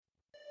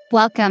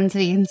Welcome to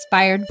the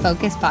Inspired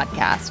Focus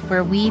podcast,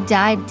 where we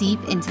dive deep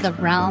into the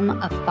realm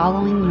of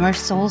following your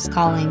soul's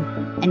calling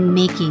and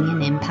making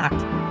an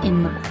impact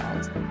in the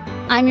world.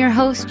 I'm your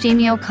host,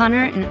 Jamie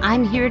O'Connor, and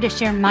I'm here to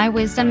share my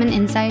wisdom and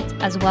insights,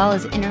 as well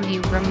as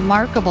interview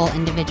remarkable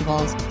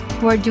individuals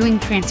who are doing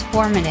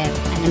transformative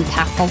and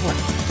impactful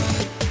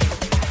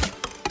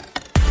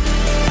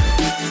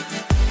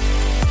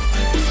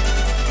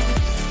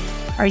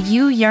work. Are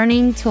you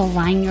yearning to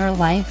align your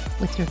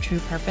life with your true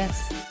purpose?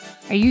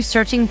 Are you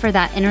searching for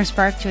that inner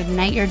spark to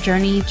ignite your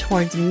journey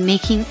towards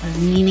making a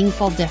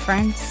meaningful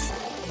difference?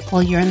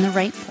 Well, you're in the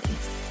right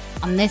place.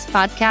 On this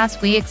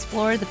podcast, we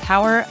explore the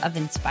power of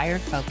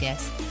inspired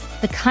focus,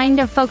 the kind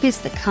of focus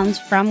that comes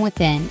from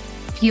within,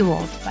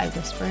 fueled by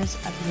whispers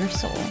of your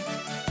soul.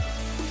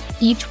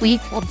 Each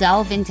week, we'll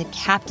delve into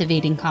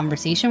captivating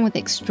conversation with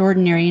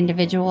extraordinary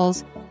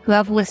individuals who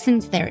have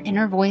listened to their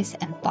inner voice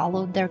and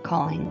followed their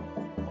calling.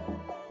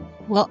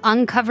 We'll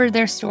uncover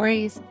their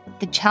stories,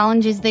 the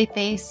challenges they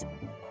face,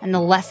 and the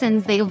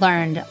lessons they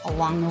learned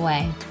along the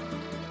way.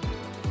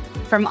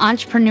 From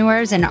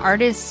entrepreneurs and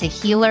artists to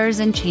healers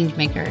and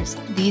changemakers,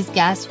 these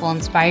guests will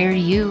inspire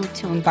you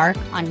to embark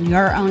on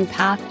your own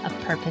path of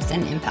purpose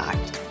and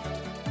impact.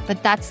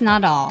 But that's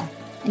not all.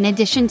 In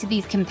addition to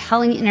these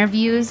compelling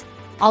interviews,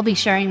 I'll be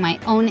sharing my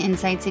own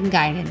insights and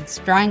guidance,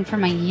 drawing from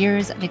my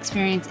years of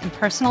experience in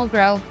personal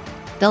growth,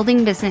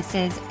 building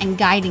businesses, and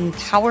guiding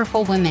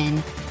powerful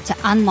women to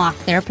unlock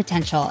their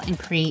potential and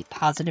create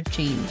positive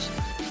change.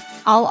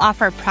 I'll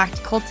offer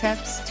practical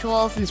tips,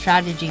 tools, and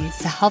strategies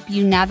to help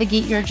you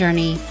navigate your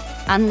journey,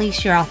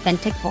 unleash your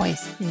authentic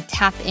voice, and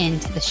tap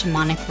into the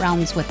shamanic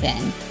realms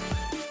within.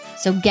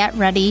 So get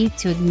ready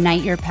to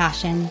ignite your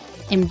passion,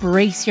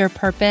 embrace your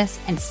purpose,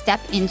 and step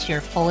into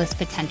your fullest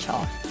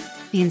potential.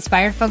 The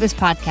Inspired Focus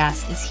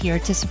podcast is here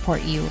to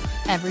support you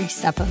every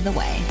step of the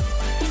way.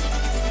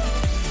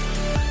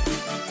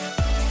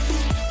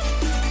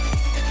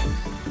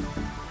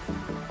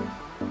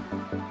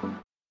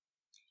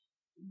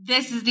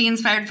 This is the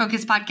Inspired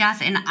Focus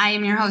podcast, and I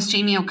am your host,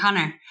 Jamie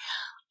O'Connor.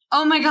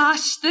 Oh my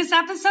gosh, this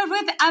episode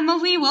with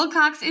Emily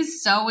Wilcox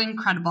is so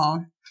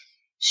incredible.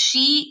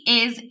 She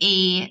is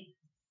a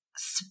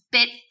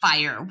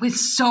spitfire with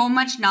so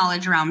much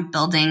knowledge around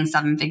building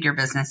seven-figure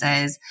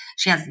businesses.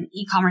 She has an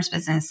e-commerce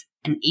business,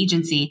 an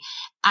agency,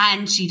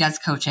 and she does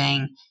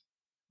coaching,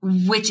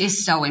 which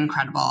is so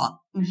incredible.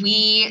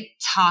 We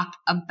talk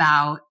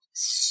about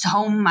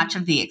so much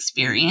of the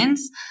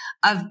experience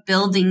of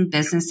building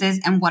businesses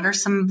and what are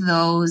some of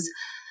those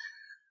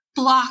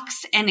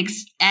blocks and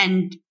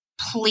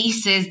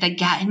places that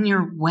get in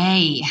your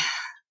way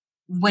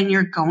when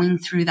you're going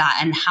through that,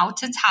 and how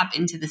to tap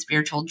into the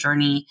spiritual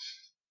journey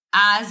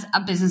as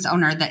a business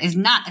owner that is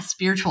not a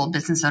spiritual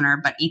business owner,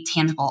 but a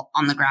tangible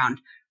on the ground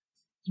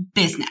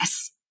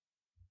business.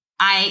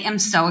 I am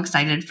so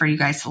excited for you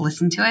guys to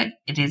listen to it.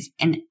 It is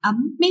an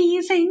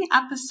amazing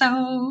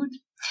episode.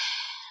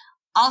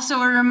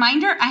 Also, a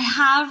reminder, I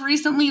have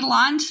recently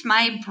launched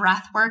my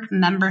Breathwork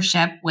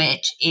membership,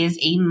 which is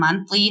a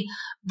monthly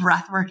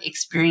breathwork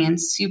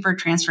experience, super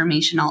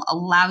transformational,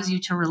 allows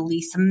you to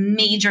release some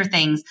major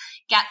things,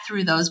 get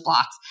through those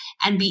blocks,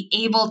 and be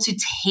able to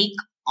take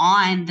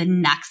on the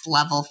next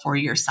level for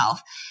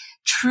yourself.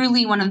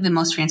 Truly one of the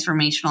most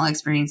transformational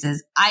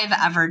experiences I've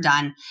ever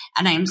done,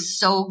 and I am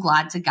so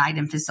glad to guide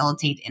and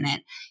facilitate in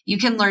it. You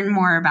can learn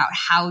more about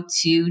how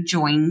to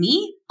join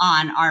me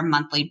on our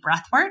monthly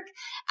breathwork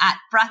at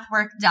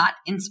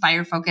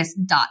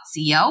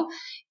breathwork.inspirefocus.co.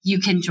 You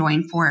can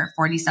join for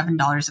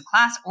 $47 a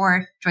class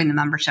or join the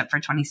membership for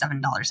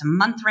 $27 a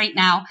month right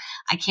now.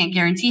 I can't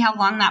guarantee how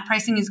long that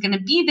pricing is going to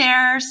be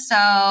there,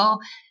 so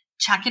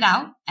check it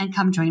out and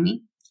come join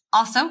me.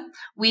 Also,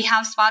 we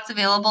have spots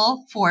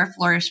available for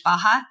Flourish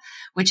Baja,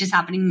 which is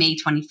happening May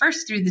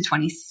 21st through the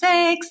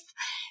 26th,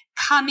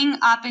 coming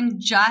up in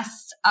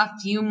just a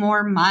few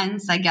more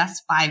months, I guess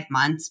 5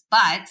 months.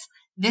 But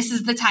this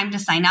is the time to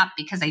sign up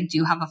because I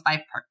do have a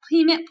 5-part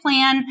payment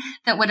plan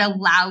that would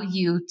allow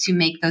you to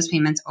make those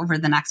payments over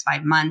the next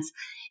 5 months.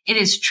 It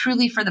is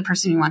truly for the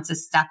person who wants to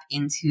step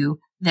into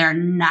their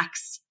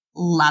next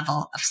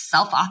level of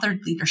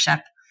self-authored leadership,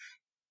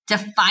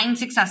 define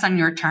success on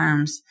your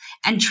terms,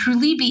 and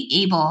truly be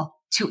able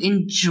to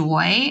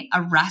enjoy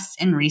a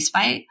rest and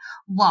respite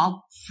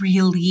while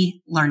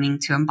really learning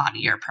to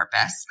embody your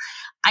purpose.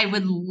 I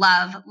would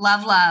love,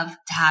 love, love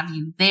to have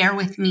you there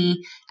with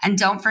me. And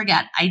don't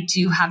forget, I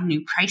do have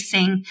new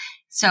pricing.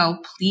 So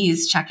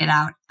please check it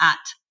out at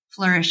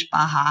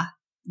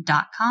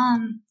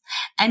flourishbaja.com.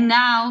 And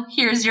now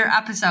here's your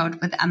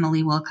episode with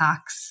Emily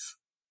Wilcox.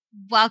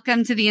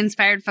 Welcome to the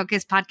Inspired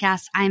Focus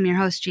podcast. I'm your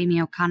host,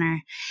 Jamie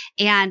O'Connor,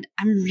 and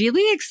I'm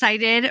really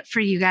excited for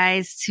you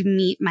guys to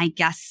meet my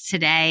guests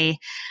today.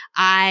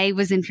 I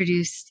was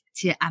introduced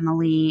to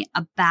Emily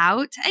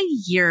about a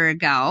year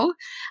ago.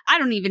 I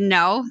don't even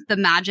know. The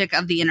magic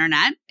of the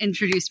internet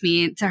introduced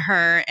me to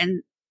her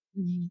and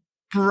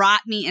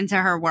brought me into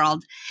her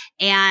world.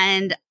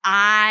 And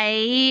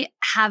I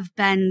have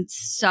been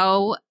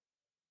so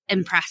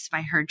impressed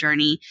by her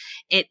journey.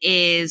 It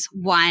is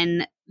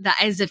one that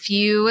is a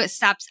few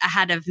steps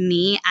ahead of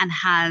me and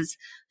has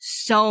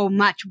so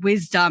much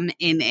wisdom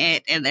in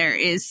it. And there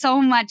is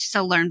so much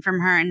to learn from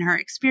her and her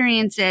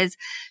experiences.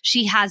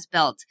 She has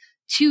built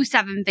 2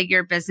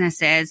 7-figure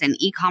businesses, an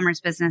e-commerce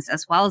business,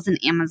 as well as an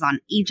Amazon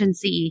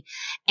agency,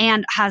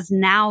 and has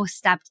now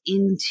stepped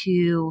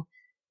into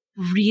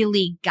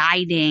really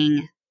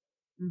guiding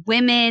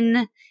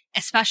women,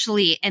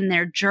 especially in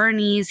their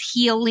journeys,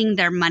 healing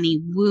their money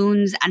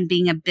wounds, and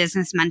being a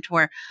business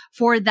mentor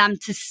for them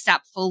to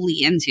step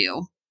fully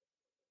into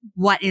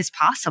what is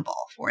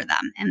possible for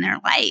them in their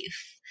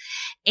life.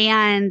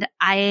 And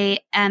I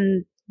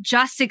am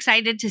just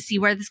excited to see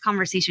where this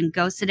conversation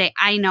goes today.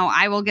 I know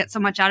I will get so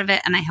much out of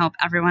it, and I hope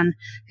everyone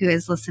who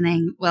is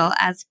listening will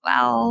as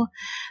well.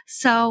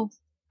 So,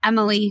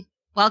 Emily,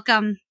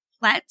 welcome.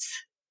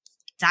 Let's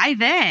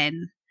dive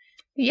in.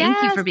 Yes,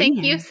 thank you for being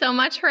here. Thank you so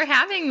much for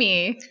having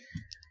me.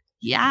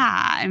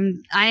 Yeah,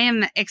 I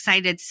am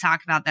excited to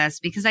talk about this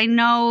because I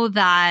know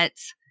that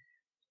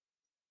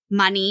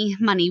money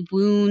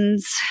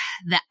wounds,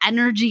 the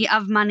energy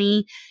of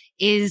money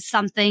is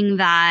something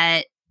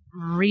that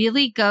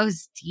really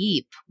goes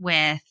deep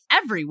with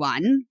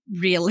everyone,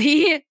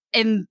 really,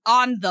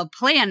 on the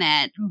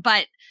planet,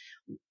 but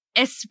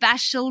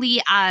especially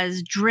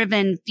as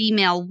driven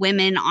female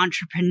women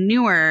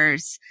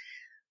entrepreneurs,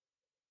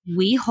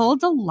 we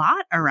hold a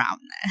lot around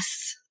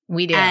this.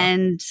 We do.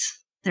 And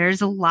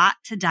there's a lot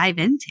to dive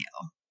into.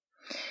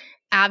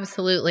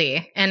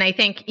 Absolutely. And I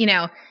think,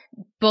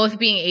 both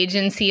being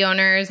agency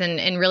owners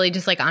and really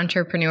just like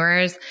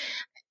entrepreneurs,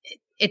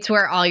 it's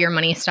where all your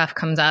money stuff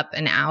comes up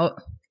and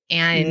out.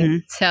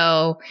 And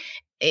so,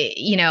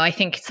 I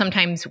think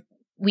sometimes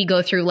we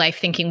go through life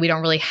thinking we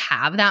don't really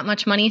have that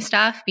much money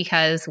stuff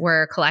because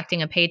we're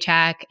collecting a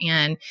paycheck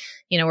and,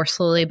 we're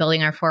slowly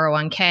building our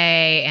 401k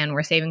and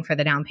we're saving for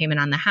the down payment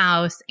on the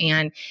house,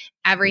 and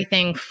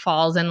everything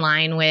falls in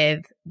line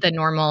with the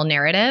normal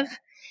narrative.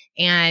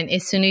 And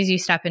as soon as you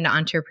step into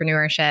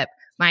entrepreneurship,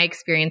 my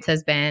experience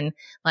has been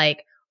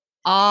like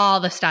all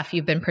the stuff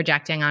you've been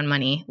projecting on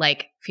money,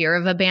 like fear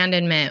of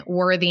abandonment,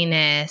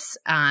 worthiness,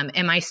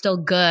 am I still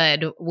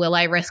good? Will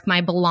I risk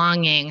my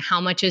belonging?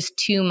 How much is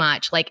too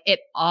much? Like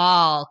it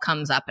all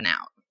comes up and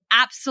out.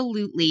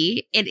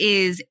 Absolutely. It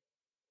is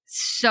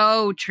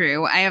so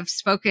true. I have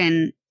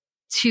spoken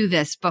to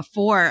this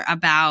before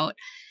about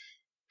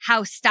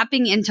how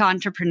stepping into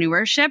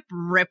entrepreneurship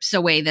rips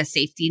away the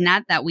safety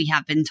net that we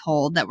have been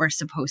told that we're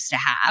supposed to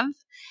have.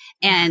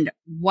 And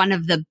one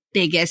of the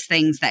biggest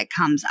things that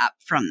comes up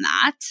from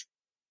that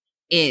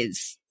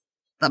is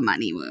the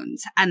money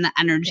wounds and the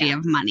energy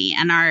of money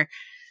and our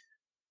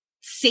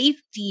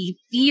safety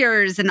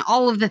fears and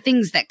all of the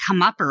things that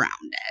come up around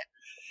it.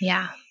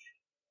 Yeah,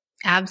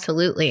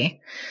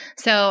 absolutely.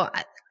 So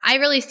I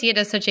really see it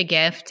as such a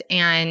gift.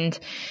 And,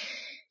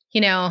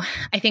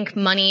 I think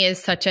money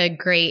is such a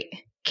great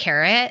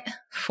carrot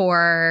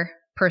for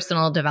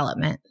personal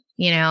development.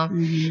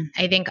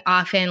 I think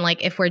often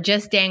like if we're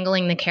just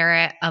dangling the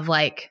carrot of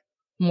like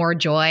more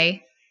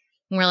joy,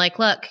 and we're like,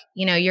 look,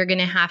 you're going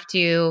to have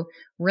to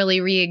really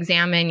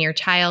re-examine your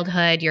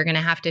childhood. You're going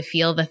to have to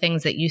feel the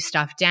things that you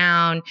stuffed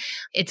down.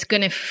 It's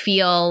going to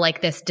feel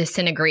like this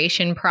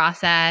disintegration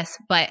process.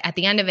 But at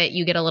the end of it,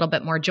 you get a little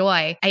bit more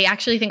joy. I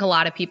actually think a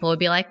lot of people would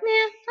be like,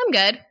 I'm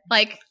good.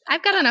 Like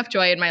I've got enough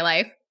joy in my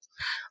life.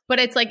 But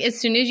it's like, as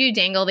soon as you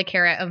dangle the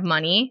carrot of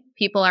money,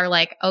 people are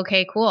like,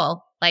 okay,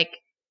 cool. Like,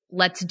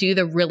 let's do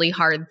the really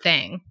hard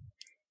thing.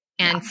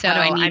 And so what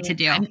do I need to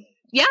do?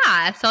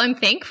 So I'm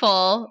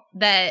thankful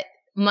that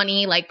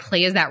money like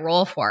plays that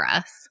role for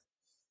us.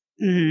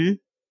 Mm-hmm.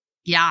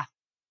 Yeah.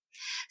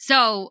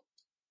 So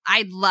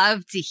I'd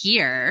love to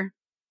hear,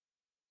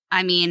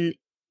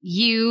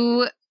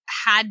 you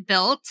had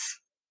built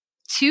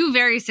 2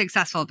 very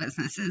successful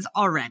businesses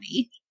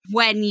already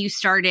when you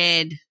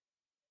started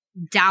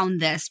down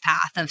this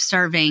path of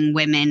serving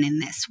women in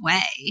this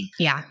way.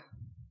 Yeah.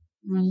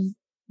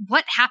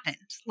 What happened?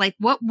 Like,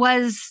 what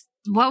was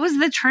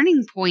the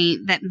turning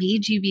point that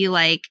made you be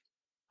like,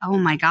 oh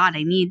my God,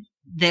 I need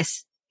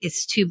this.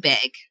 It's too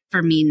big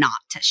for me not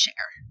to share.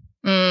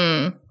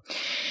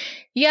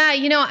 Yeah.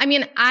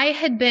 I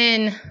had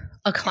been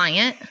a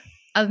client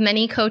of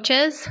many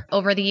coaches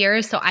over the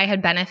years. So I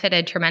had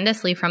benefited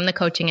tremendously from the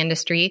coaching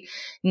industry,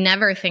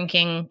 never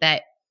thinking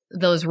that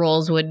those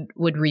roles would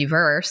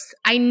reverse.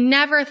 I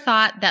never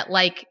thought that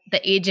like the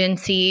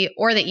agency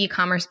or the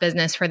e-commerce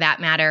business for that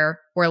matter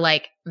were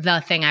like the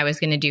thing I was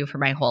going to do for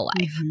my whole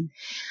life.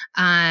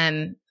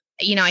 I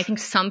think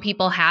some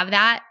people have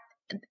that.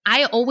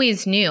 I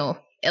always knew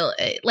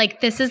like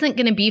this isn't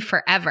going to be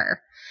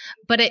forever,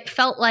 but it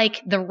felt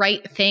like the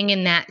right thing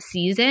in that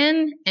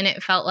season. And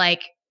it felt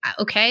like,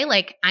 okay,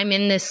 like I'm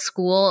in this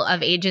school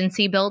of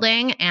agency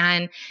building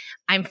and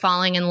I'm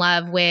falling in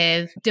love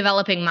with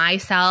developing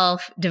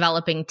myself,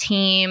 developing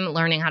team,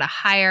 learning how to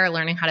hire,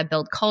 learning how to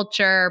build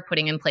culture,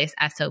 putting in place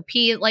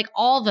SOP, like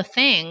all the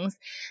things.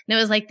 And it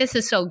was like, this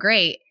is so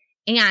great.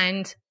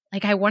 And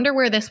like, I wonder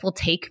where this will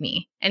take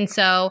me. And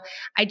so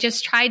I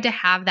just tried to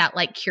have that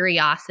like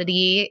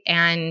curiosity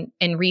and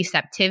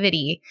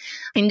receptivity.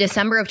 In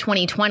December of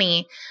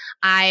 2020,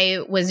 I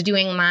was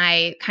doing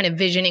my kind of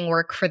visioning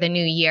work for the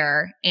new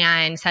year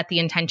and set the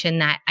intention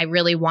that I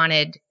really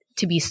wanted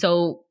to be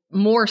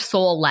more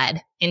soul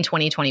led in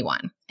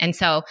 2021. And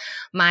so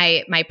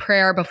my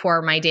prayer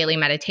before my daily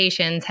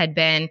meditations had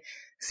been,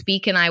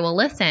 speak and I will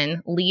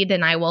listen, lead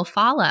and I will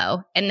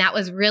follow. And that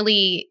was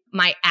really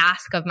my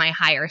ask of my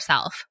higher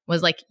self,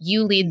 was like,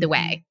 you lead the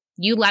way.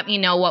 You let me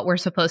know what we're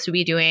supposed to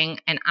be doing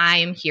and I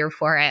am here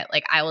for it.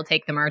 Like, I will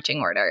take the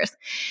marching orders.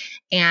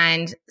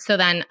 And so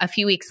then a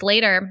few weeks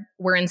later,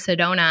 we're in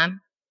Sedona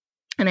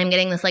and I'm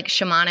getting this like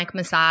shamanic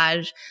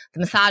massage.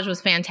 The massage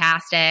was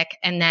fantastic.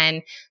 And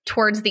then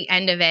towards the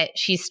end of it,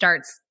 she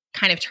starts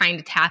kind of trying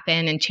to tap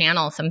in and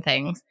channel some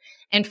things.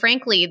 And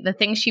frankly, the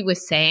things she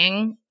was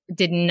saying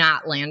did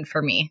not land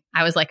for me.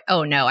 I was like,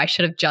 oh no, I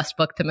should have just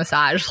booked the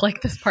massage.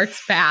 Like, this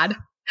part's bad.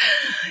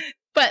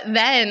 But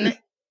then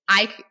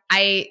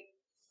I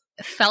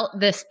felt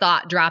this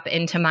thought drop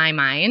into my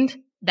mind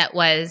that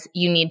was,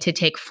 you need to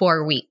take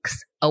 4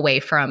 weeks away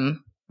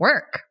from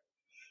work.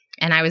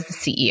 And I was the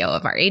CEO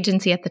of our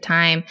agency at the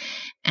time.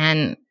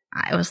 And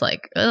I was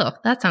like, oh,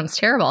 that sounds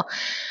terrible.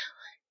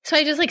 So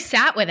I just like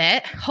sat with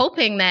it,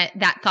 hoping that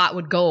that thought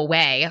would go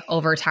away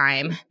over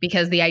time,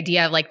 because the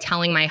idea of like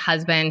telling my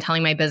husband,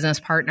 telling my business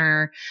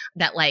partner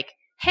that like,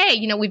 hey,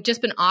 you know, we've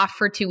just been off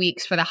for 2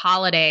 weeks for the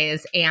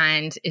holidays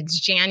and it's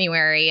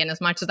January. And as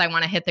much as I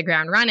want to hit the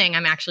ground running,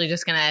 I'm actually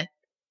just going to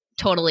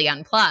totally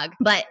unplug.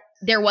 But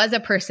there was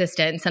a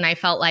persistence. And I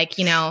felt like,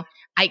 you know,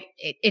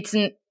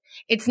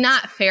 it's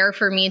not fair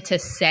for me to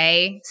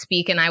say,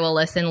 speak and I will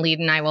listen, lead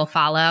and I will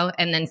follow,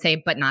 and then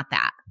say, but not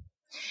that.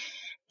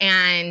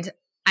 And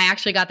I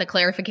actually got the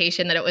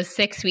clarification that it was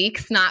 6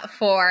 weeks, not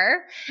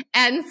 4.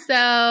 And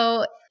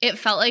so it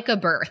felt like a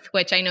birth,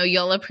 which I know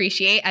you'll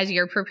appreciate as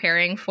you're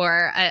preparing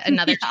for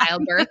another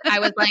childbirth. I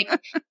was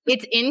like,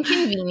 it's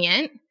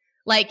inconvenient.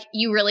 Like,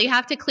 you really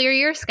have to clear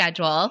your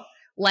schedule,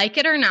 like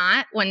it or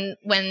not,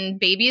 when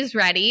baby is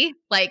ready,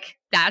 like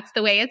that's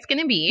the way it's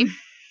going to be.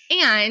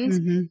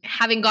 And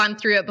having gone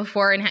through it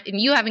before and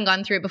you having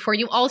gone through it before,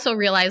 you also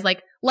realize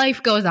like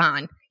life goes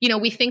on. You know,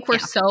 we think we're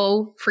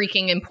so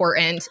freaking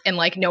important and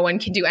like no one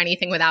can do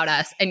anything without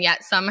us. And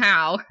yet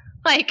somehow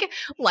like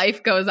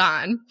life goes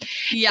on.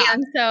 Yeah.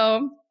 And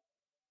so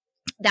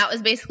that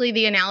was basically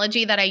the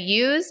analogy that I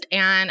used.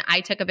 And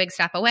I took a big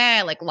step away.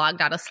 I like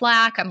logged out of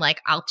Slack. I'm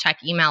like, I'll check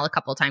email a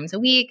couple times a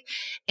week.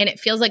 And it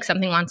feels like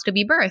something wants to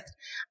be birthed.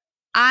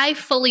 I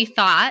fully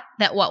thought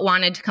that what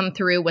wanted to come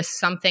through was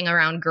something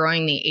around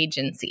growing the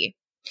agency.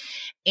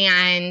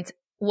 And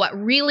what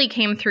really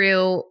came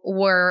through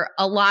were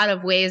a lot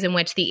of ways in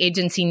which the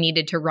agency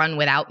needed to run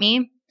without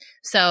me.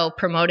 So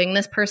promoting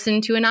this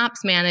person to an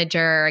ops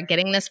manager,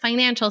 getting this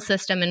financial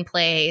system in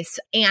place.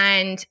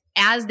 And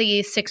as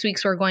the 6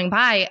 weeks were going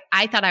by,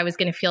 I thought I was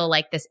going to feel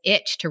like this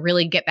itch to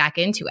really get back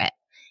into it.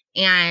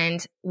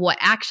 And what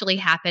actually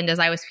happened is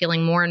I was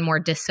feeling more and more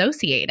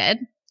dissociated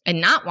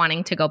and not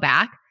wanting to go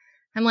back.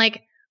 I'm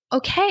like,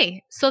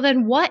 okay, so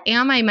then what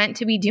am I meant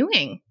to be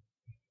doing?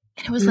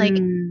 And it was like,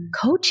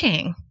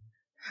 coaching.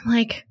 I'm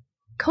like,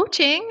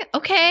 coaching?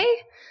 Okay.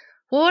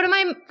 Well, what am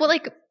I, well,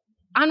 like,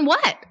 on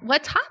what?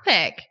 What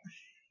topic?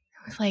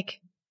 I was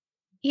like,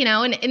 you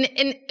know, and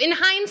in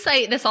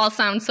hindsight, this all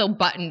sounds so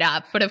buttoned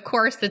up, but of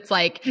course it's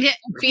like,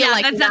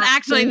 like that's not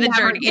actually the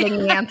journey.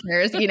 Getting the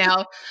answers, you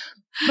know.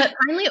 But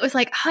finally it was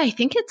like, oh, I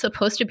think it's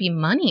supposed to be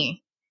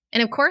money.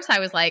 And of course I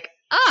was like,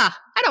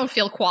 I don't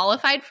feel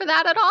qualified for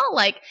that at all.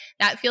 Like,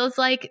 that feels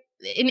like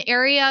an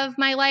area of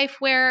my life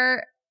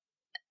where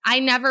I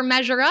never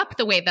measure up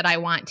the way that I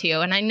want to.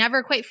 And I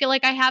never quite feel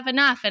like I have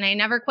enough. And I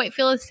never quite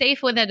feel as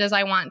safe with it as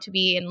I want to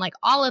be. And like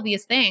all of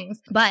these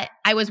things. But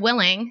I was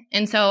willing.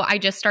 And so I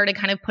just started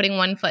kind of putting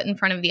one foot in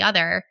front of the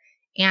other.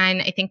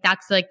 And I think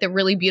that's like the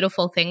really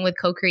beautiful thing with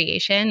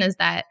co-creation, is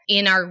that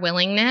in our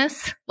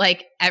willingness,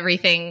 like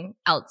everything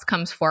else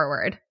comes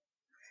forward.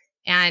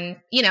 And,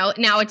 you know,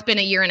 now it's been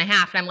a year and a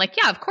half and I'm like,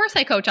 yeah, of course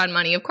I coach on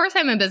money. Of course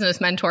I'm a business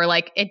mentor.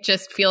 Like, it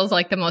just feels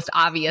like the most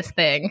obvious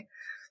thing.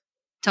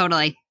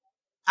 Totally.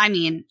 I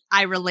mean,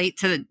 I relate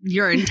to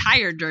your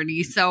entire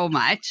journey so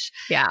much.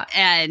 Yeah.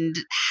 And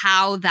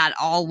how that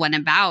all went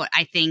about.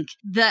 I think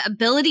the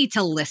ability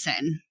to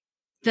listen,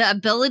 the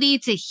ability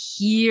to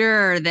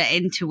hear the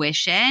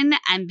intuition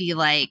and be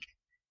like,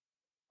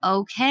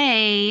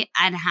 okay,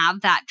 and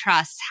have that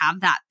trust, have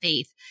that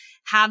faith,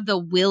 have the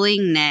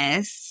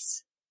willingness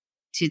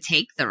to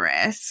take the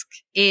risk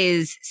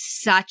is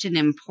such an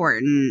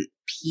important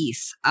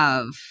piece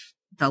of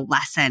the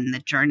lesson, the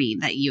journey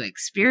that you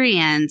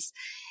experience.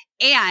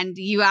 And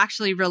you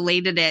actually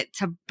related it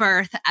to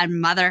birth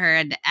and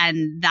motherhood.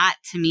 And that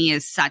to me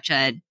is such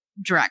a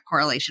direct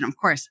correlation. Of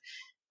course,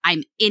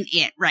 I'm in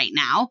it right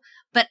now,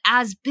 but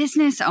as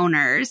business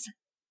owners,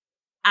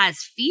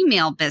 as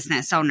female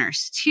business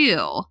owners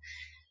too,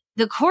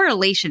 the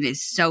correlation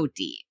is so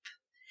deep.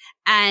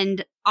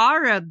 And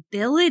our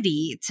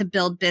ability to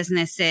build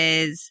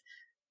businesses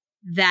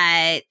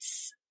that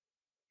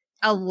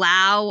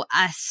allow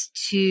us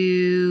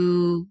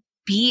to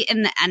be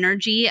in the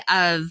energy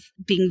of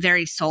being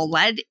very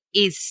soul-led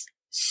is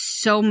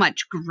so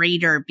much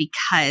greater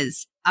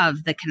because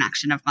of the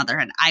connection of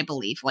motherhood, I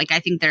believe. Like, I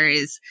think there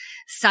is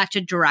such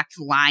a direct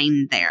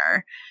line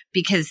there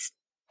because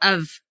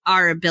of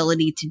our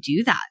ability to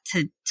do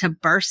that, to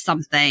burst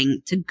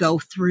something, to go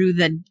through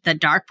the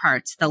dark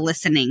parts, the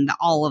listening,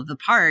 all of the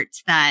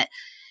parts that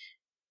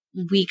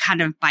we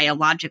kind of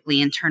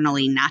biologically,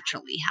 internally,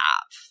 naturally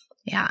have.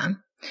 Yeah.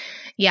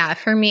 Yeah.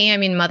 For me, I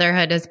mean,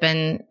 motherhood has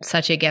been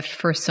such a gift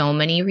for so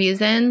many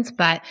reasons,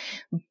 but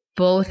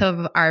both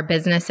of our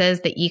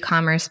businesses, the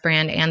e-commerce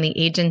brand and the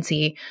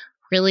agency,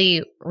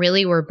 really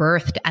were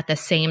birthed at the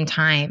same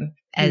time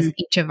as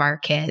each of our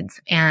kids.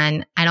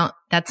 And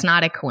that's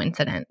not a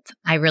coincidence.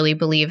 I really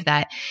believe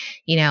that,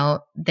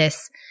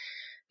 this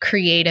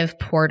creative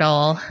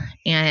portal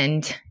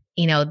and,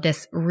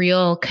 this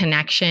real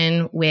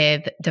connection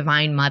with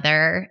Divine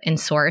Mother and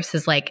Source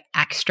is like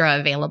extra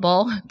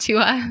available to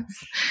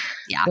us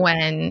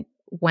when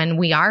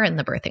we are in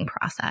the birthing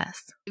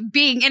process.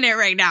 Being in it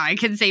right now, I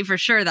can say for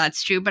sure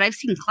that's true, but I've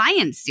seen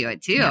clients do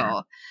it too.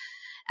 Yeah.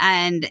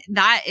 And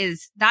that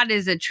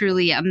is a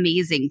truly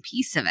amazing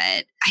piece of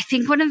it. I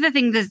think one of the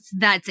things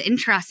that's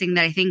interesting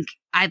that I think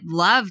I'd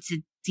love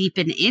to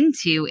deepen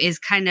into is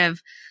kind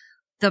of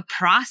the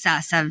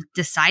process of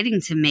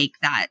deciding to make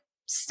that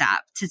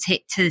step, to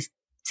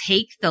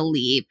take the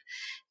leap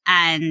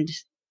and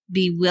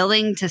be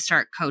willing to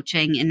start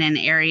coaching in an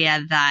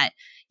area that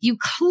you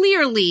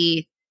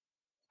clearly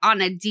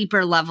on a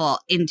deeper level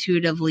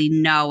intuitively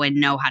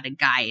know how to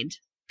guide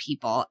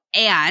people,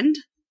 and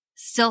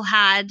still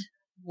had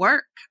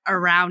work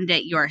around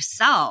it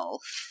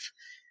yourself.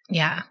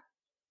 Yeah.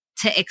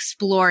 To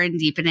explore and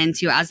deepen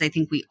into, as I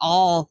think we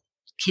all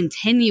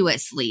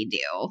continuously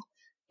do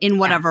in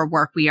whatever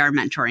work we are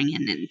mentoring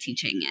in and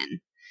teaching in.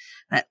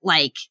 But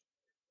like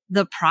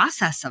the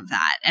process of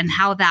that and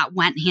how that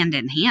went hand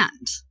in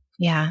hand.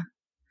 Yeah.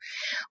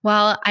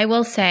 Well, I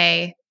will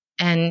say,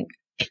 and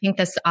I think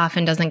this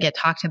often doesn't get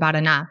talked about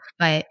enough,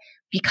 but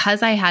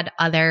because I had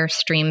other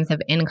streams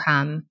of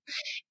income,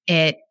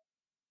 it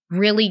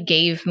really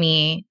gave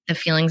me the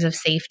feelings of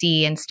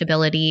safety and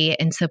stability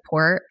and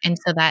support. And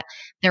so that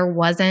there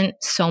wasn't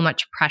so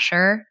much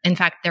pressure. In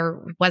fact,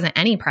 there wasn't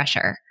any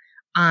pressure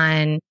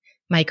on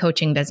my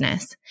coaching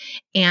business.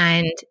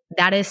 And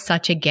that is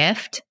such a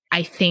gift.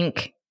 I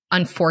think,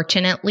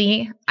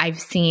 unfortunately, I've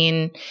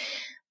seen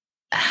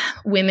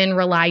women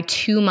rely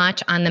too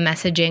much on the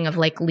messaging of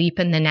like leap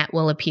and the net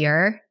will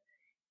appear.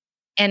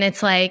 And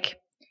it's like,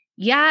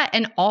 yeah.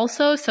 And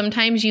also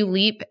sometimes you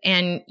leap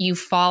and you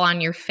fall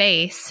on your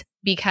face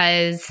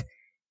because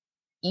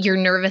your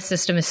nervous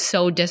system is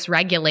so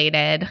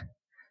dysregulated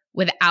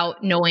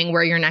without knowing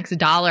where your next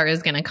dollar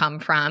is going to come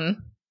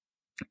from.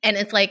 And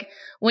it's like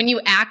when you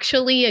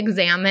actually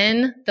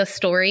examine the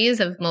stories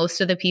of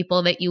most of the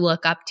people that you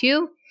look up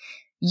to,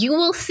 you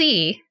will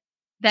see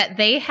that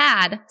they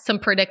had some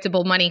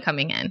predictable money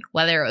coming in,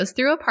 whether it was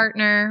through a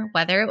partner,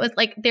 whether it was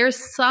like there's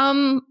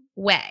some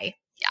way.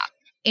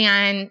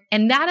 Yeah.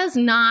 And that is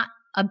not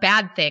a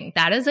bad thing.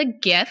 That is a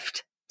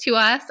gift to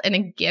us and a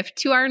gift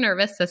to our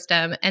nervous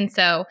system. And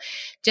so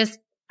just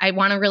I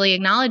want to really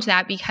acknowledge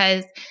that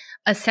because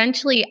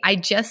essentially I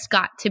just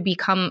got to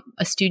become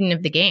a student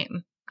of the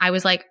game. I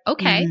was like,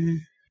 okay,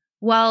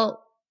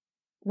 well,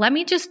 let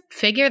me just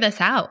figure this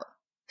out.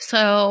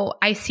 So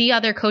I see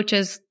other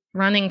coaches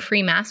running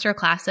free master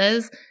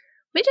classes.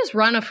 We just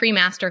run a free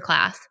master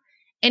class.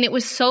 And it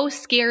was so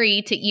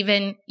scary to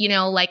even,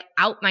 like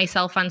out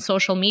myself on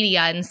social media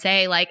and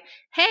say like,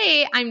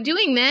 hey, I'm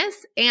doing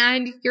this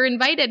and you're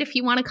invited if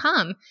you want to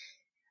come.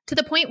 To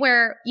the point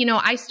where,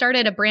 I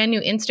started a brand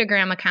new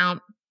Instagram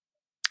account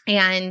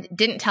and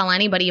didn't tell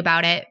anybody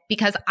about it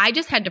because I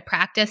just had to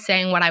practice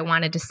saying what I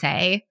wanted to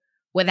say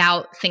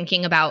without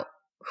thinking about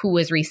who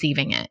was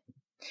receiving it.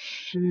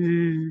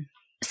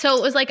 So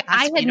it was like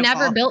I had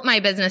never built my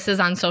businesses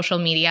on social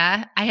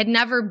media. I had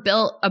never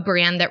built a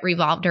brand that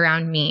revolved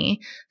around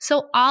me.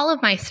 So all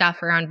of my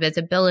stuff around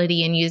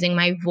visibility and using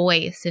my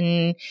voice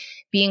and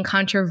being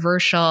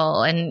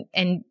controversial and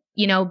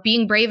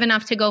being brave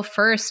enough to go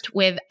first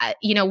with,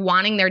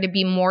 wanting there to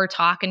be more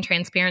talk and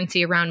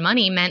transparency around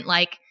money meant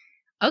like,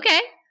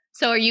 okay,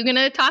 so are you going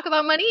to talk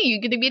about money? Are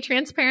you going to be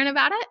transparent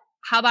about it?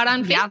 How about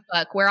on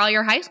Facebook where all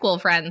your high school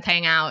friends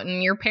hang out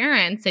and your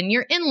parents and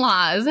your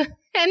in-laws?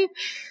 And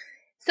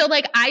so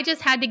like I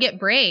just had to get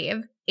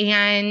brave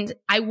and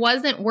I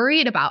wasn't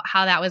worried about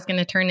how that was going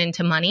to turn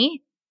into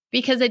money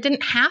because it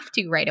didn't have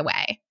to right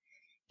away.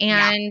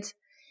 And,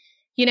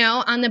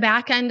 on the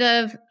back end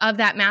of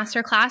that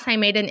masterclass, I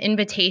made an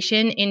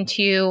invitation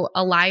into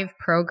a live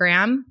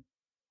program.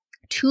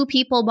 2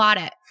 people bought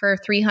it for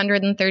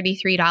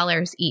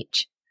 $333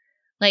 each.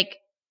 Like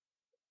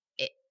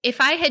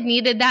if I had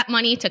needed that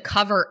money to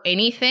cover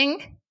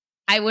anything,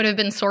 I would have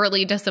been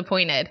sorely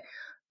disappointed.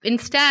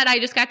 Instead, I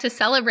just got to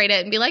celebrate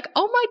it and be like,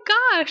 oh my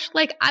gosh,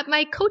 like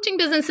my coaching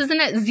business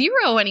isn't at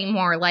zero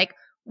anymore. Like,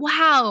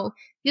 wow,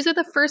 these are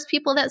the first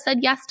people that said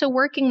yes to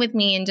working with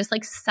me, and just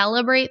like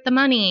celebrate the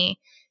money.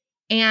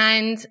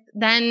 And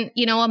then,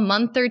 a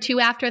month or two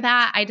after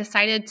that, I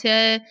decided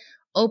to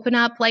open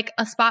up like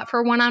a spot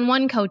for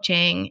one-on-one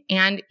coaching.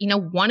 And,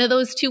 one of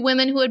those two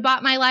women who had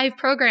bought my live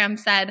program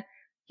said,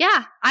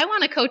 yeah, I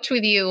want to coach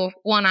with you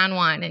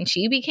one-on-one. And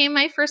she became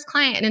my first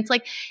client. And it's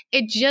like,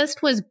 it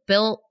just was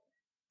built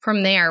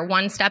from there,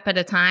 one step at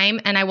a time.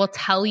 And I will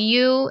tell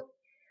you,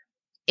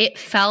 it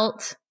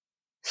felt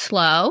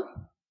slow.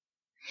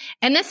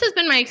 And this has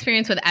been my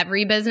experience with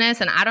every business.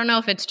 And I don't know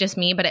if it's just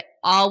me, but it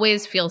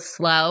always feels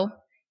slow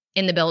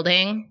in the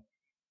building.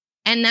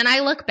 And then I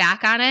look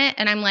back on it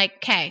and I'm like,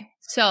 okay,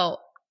 so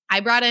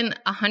I brought in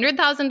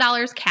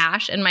 $100,000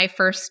 cash in my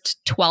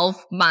first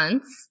 12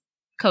 months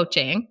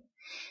coaching.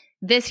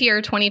 This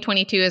year,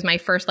 2022, is my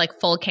first like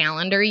full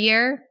calendar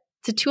year.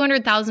 It's a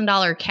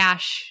 $200,000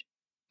 cash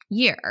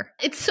year.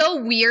 It's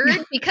so weird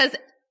because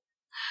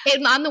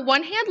on the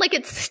one hand, like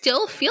it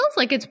still feels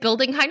like it's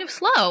building kind of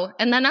slow.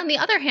 And then on the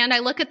other hand, I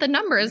look at the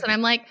numbers and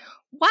I'm like,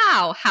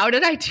 wow, how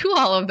did I do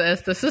all of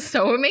this? This is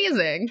so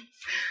amazing.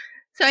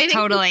 So I think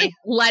totally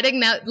letting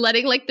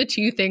like the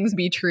two things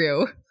be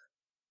true.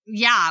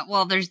 Yeah.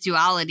 Well, there's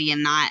duality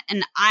in that.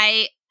 And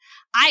I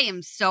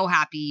am so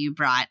happy you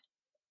brought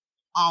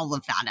all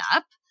of that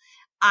up.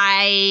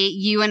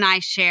 You and I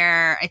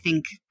share, I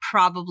think,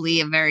 probably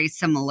a very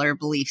similar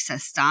belief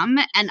system.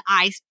 And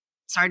I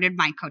started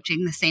my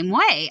coaching the same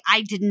way.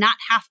 I did not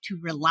have to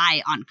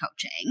rely on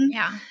coaching.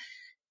 Yeah.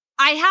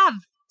 I have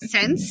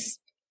since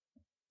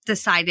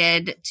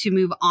decided to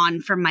move on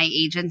from my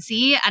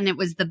agency, and it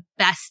was the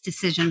best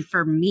decision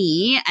for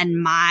me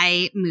and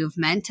my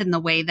movement and the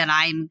way that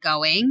I'm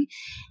going.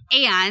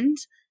 And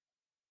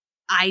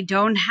I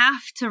don't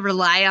have to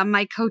rely on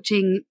my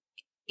coaching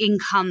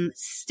income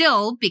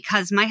still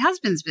because my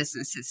husband's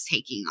business is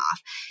taking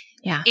off.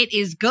 Yeah. It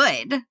is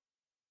good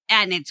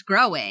and it's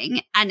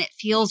growing and it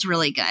feels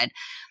really good.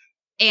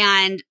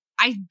 And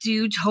I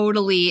do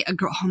totally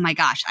agree. Oh my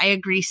gosh. I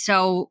agree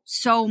so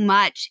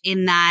much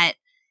in that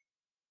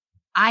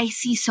I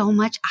see so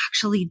much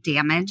actually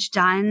damage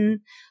done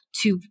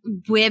to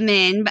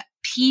women,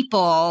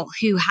 people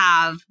who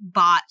have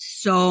bought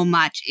so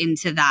much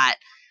into that,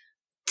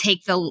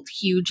 take the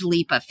huge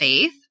leap of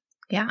faith.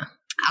 Yeah.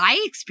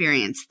 I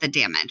experienced the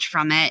damage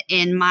from it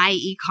in my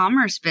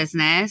e-commerce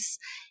business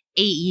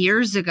 8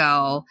 years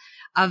ago,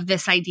 of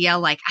this idea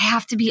like I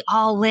have to be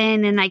all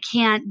in and I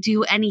can't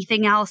do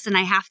anything else and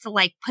I have to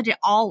like put it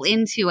all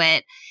into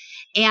it.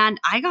 And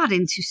I got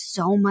into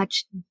so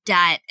much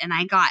debt and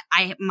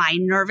my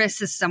nervous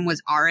system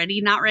was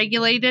already not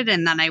regulated.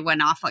 And then I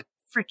went off a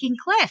freaking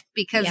cliff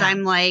because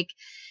I'm like,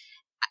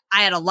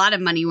 I had a lot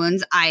of money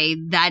wounds I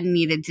then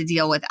needed to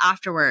deal with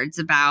afterwards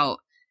about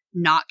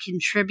not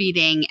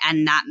contributing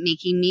and that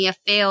making me a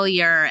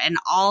failure and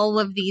all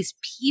of these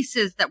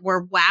pieces that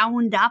were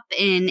wound up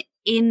in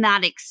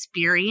that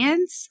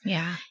experience.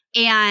 Yeah.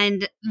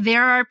 And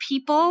there are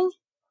people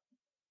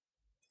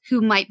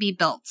who might be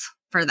built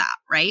for that,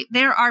 right?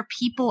 There are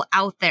people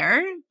out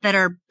there that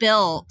are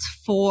built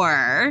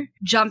for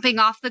jumping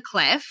off the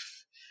cliff.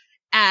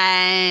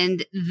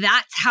 And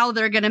that's how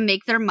they're going to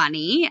make their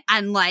money.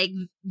 And like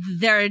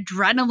their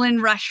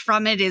adrenaline rush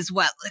from it is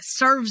what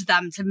serves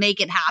them to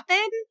make it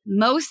happen.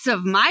 Most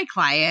of my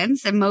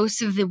clients and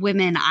most of the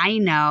women I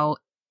know,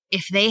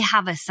 if they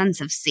have a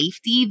sense of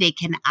safety, they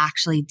can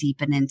actually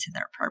deepen into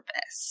their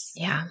purpose.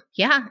 Yeah.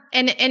 Yeah.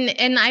 And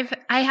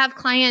I have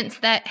clients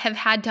that have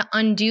had to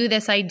undo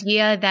this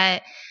idea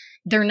that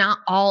they're not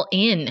all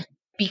in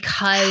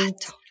because,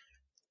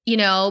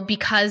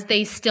 because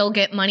they still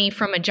get money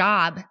from a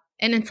job.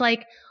 And it's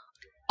like,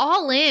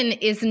 all in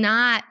is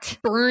not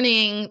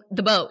burning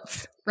the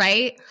boats,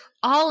 right?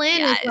 All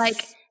in is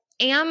like,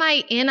 am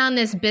I in on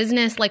this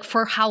business like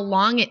for how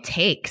long it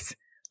takes?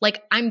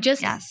 Like I'm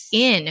just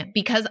in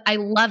because I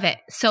love it.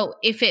 So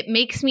if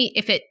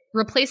it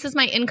replaces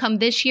my income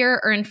this year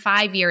or in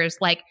 5 years,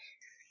 like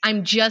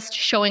I'm just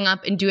showing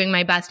up and doing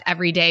my best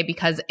every day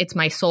because it's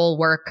my soul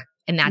work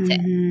and that's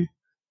it.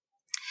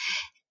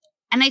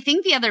 And I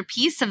think the other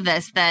piece of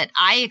this that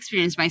I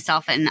experienced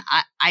myself and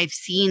I've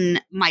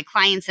seen my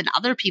clients and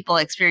other people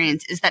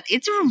experience is that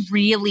it's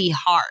really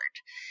hard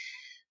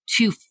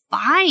to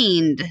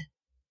find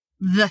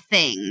the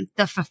thing,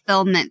 the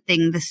fulfillment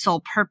thing, the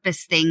soul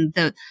purpose thing,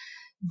 the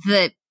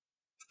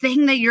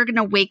thing that you're going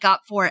to wake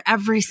up for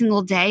every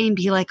single day and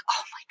be like,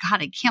 oh my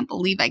God, I can't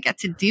believe I get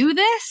to do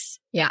this.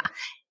 Yeah.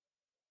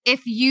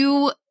 If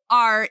you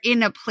are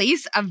in a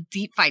place of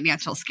deep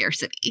financial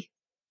scarcity,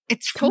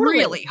 it's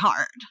really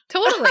hard.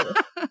 Totally.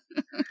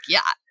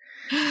 Yeah.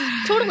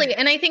 Totally.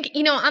 And I think,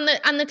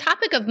 on the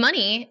topic of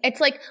money,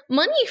 it's like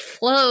money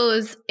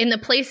flows in the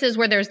places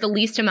where there's the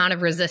least amount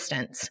of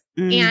resistance.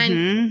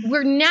 And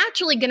we're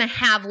naturally going to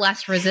have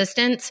less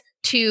resistance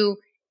to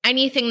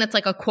anything that's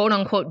like a quote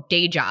unquote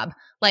day job.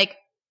 Like,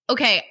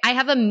 okay, I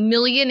have a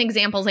million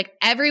examples. Like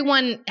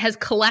everyone has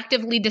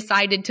collectively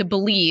decided to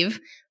believe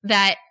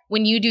that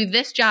when you do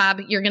this job,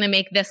 you're going to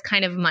make this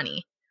kind of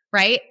money,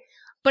 right?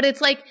 But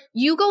it's like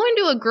you go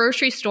into a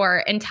grocery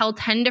store and tell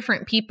 10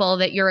 different people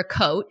that you're a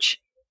coach.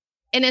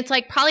 And it's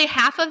like probably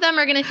half of them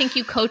are going to think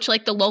you coach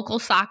like the local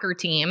soccer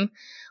team.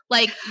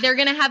 Like they're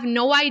going to have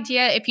no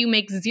idea if you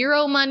make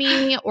zero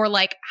money or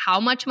like how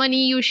much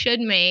money you should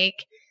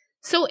make.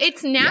 So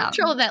it's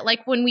natural that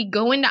like when we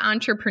go into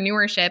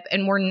entrepreneurship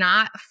and we're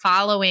not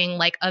following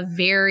like a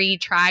very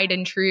tried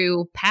and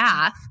true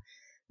path,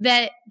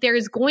 that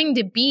there's going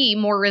to be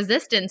more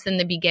resistance in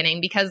the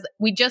beginning because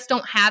we just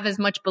don't have as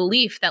much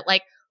belief that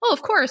like, oh,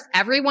 of course,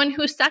 everyone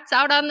who sets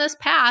out on this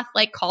path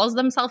like calls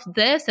themselves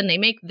this and they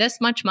make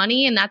this much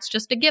money and that's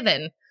just a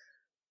given.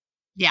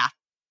 Yeah,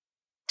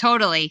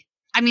 totally.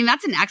 I mean,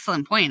 that's an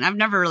excellent point. I've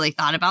never really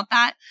thought about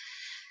that.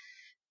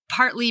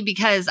 Partly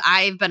because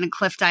I've been a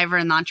cliff diver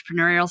in the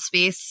entrepreneurial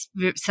space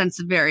since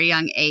a very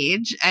young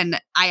age.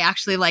 And I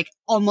actually like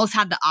almost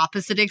had the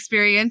opposite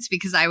experience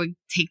because I would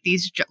take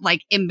these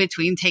like in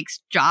between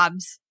takes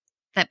jobs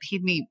that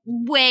paid me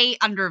way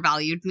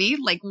undervalued me,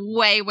 like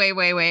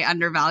way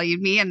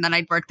undervalued me. And then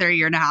I'd work there a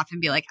year and a half and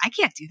be like, I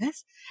can't do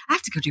this. I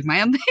have to go do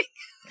my own thing.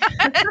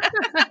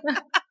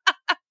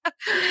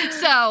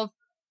 So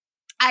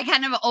I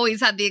kind of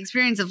always had the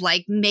experience of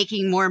like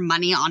making more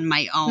money on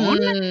my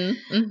own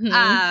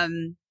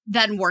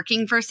than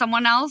working for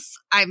someone else.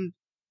 I'm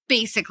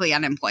basically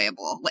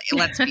unemployable.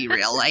 Let's be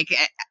real. Like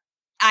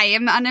I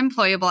am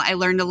unemployable. I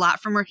learned a lot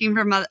from working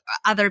from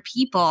other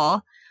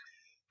people.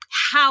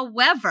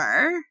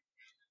 However,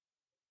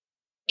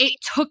 it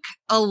took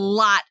a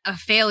lot of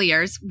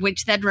failures,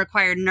 which then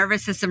required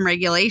nervous system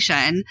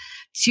regulation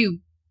to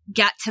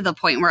get to the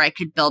point where I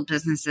could build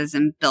businesses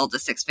and build a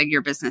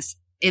 6-figure business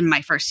in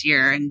my first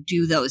year and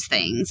do those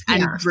things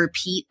and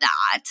repeat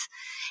that.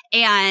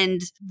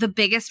 And the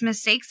biggest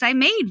mistakes I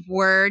made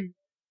were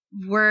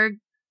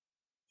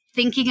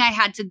thinking I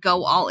had to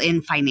go all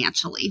in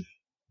financially.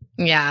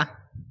 Yeah.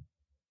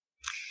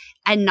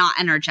 And not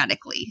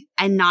energetically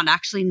and not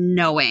actually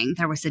knowing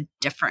there was a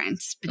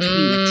difference between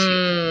the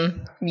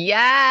two.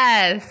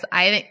 Yes.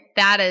 I think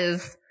that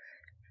is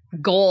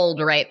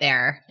gold right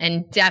there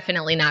and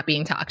definitely not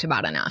being talked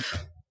about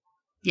enough.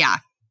 Yeah.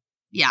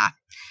 Yeah.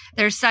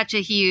 There's such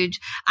a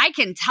huge, I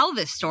can tell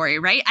this story,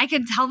 right? I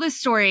can tell this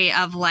story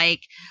of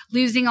like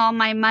losing all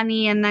my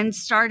money and then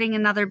starting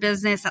another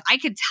business. I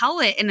could tell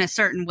it in a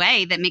certain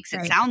way that makes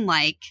it sound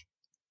like,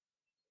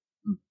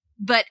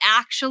 but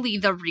actually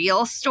the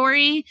real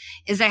story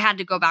is I had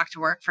to go back to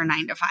work for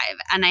 9 to 5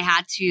 and I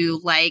had to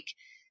like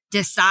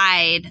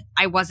decide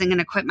I wasn't going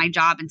to quit my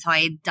job until I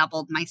had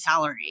doubled my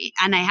salary.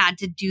 And I had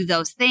to do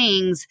those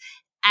things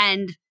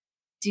and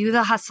do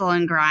the hustle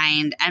and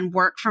grind and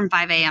work from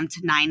 5 a.m.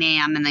 to 9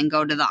 a.m. and then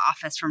go to the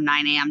office from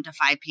 9 a.m. to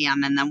 5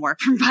 p.m. and then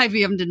work from 5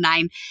 p.m. to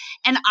 9.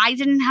 And I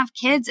didn't have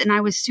kids and I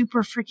was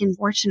super freaking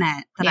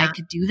fortunate that I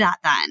could do that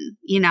then,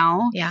 you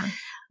know? Yeah.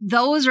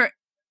 Those are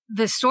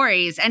the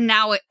stories. And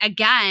now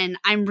again,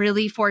 I'm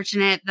really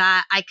fortunate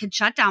that I could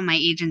shut down my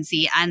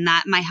agency and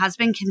that my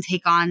husband can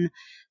take on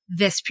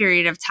this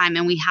period of time.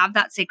 And we have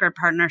that sacred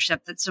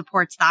partnership that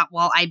supports that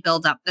while I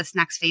build up this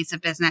next phase of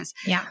business.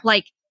 Yeah.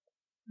 Like,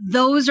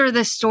 those are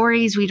the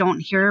stories we don't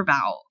hear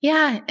about.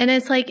 Yeah. And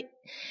it's like,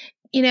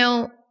 you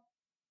know,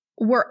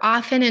 we're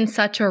often in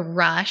such a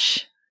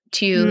rush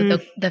to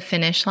the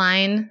finish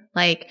line,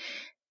 like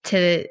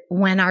to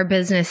when our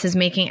business is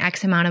making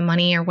X amount of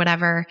money or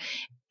whatever.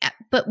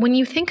 But when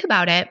you think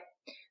about it,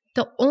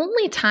 the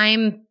only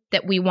time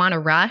that we want to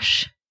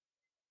rush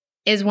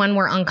is when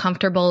we're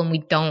uncomfortable and we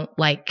don't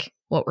like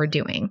what we're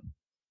doing.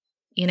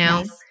 You know,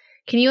 Yes.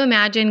 Can you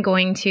imagine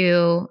going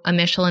to a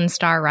Michelin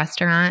star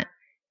restaurant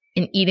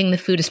and eating the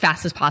food as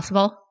fast as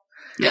possible?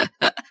 Like,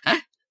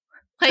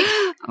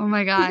 oh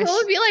my gosh. People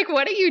would be like,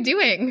 what are you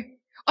doing?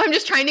 Oh, I'm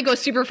just trying to go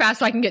super fast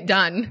so I can get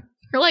done.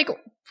 You're like,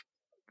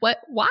 what?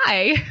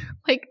 Why?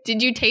 Like,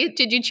 did you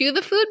chew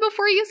the food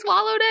before you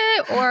swallowed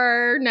it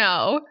or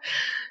no?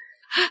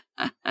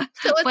 So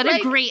it's what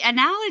like, a great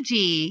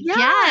analogy. yeah.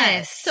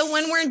 Yes. So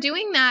when we're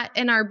doing that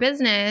in our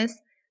business,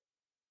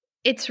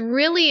 it's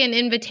really an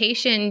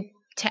invitation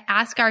to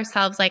ask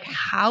ourselves, like,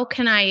 how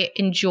can I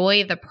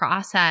enjoy the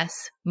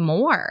process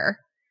more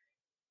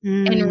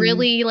and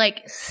really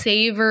like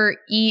savor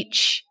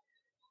each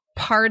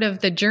part of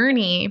the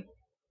journey,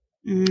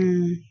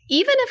 even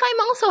if I'm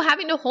also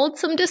having to hold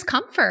some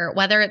discomfort,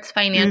 whether it's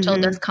financial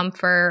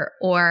discomfort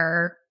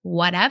or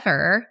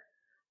whatever.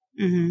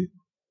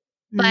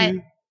 But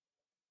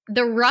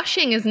the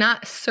rushing is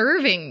not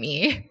serving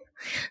me.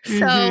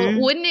 So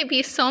wouldn't it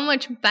be so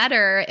much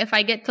better if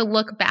I get to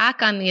look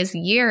back on these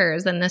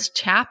years and this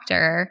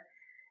chapter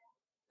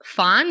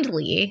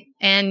fondly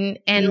and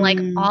like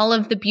all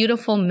of the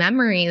beautiful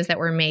memories that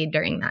were made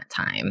during that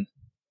time?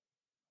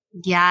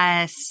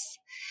 Yes.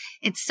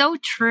 It's so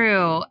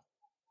true.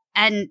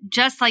 And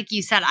just like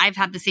you said, I've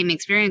had the same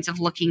experience of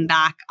looking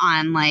back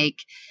on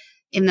like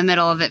in the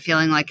middle of it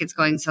feeling like it's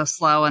going so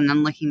slow and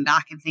then looking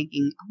back and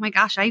thinking, oh my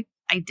gosh, I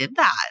did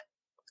that.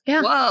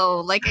 Yeah.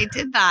 Whoa, like I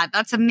did that.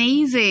 That's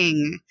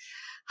amazing.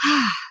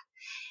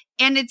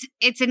 And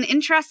it's an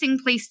interesting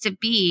place to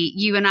be.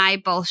 You and I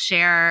both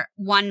share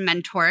one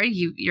mentor.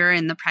 You're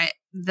in the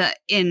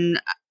in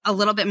a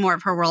little bit more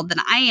of her world than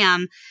I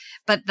am,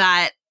 but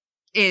that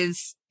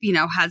is,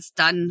 has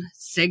done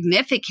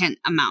significant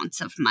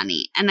amounts of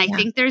money. And I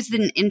think there's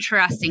an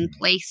interesting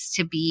place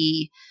to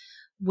be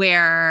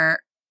where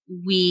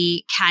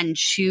we can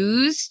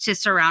choose to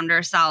surround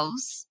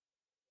ourselves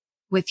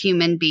with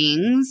human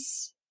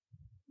beings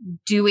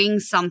doing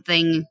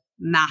something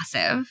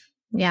massive.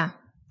 Yeah.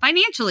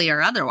 Financially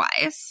or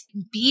otherwise.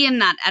 Be in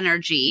that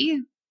energy,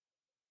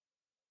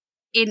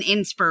 in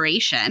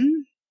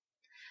inspiration,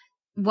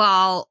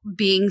 while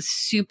being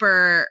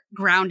super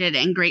grounded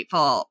and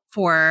grateful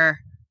for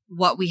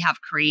what we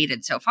have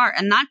created so far.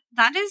 And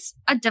that is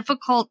a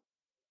difficult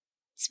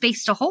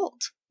space to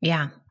hold.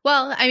 Yeah.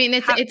 Well, I mean,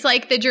 it's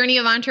like the journey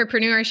of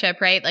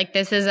entrepreneurship, right? Like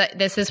this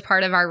is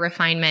part of our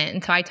refinement.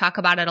 And so I talk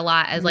about it a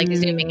lot as like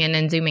zooming in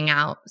and zooming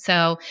out.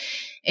 So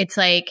it's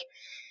like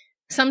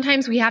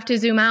sometimes we have to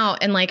zoom out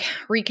and like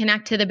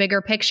reconnect to the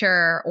bigger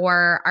picture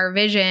or our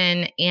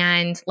vision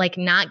and like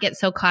not get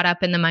so caught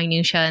up in the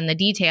minutia and the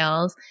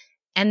details.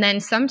 And then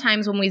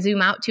sometimes when we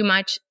zoom out too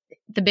much,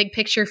 the big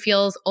picture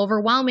feels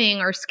overwhelming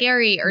or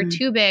scary or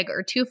too big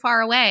or too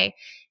far away.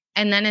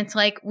 And then it's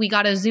like, we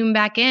got to zoom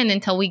back in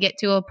until we get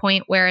to a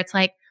point where it's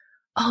like,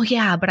 oh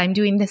yeah, but I'm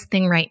doing this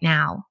thing right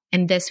now.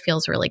 And this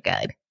feels really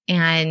good.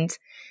 And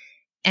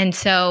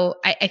so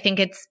I think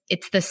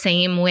it's the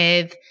same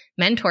with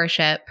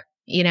mentorship,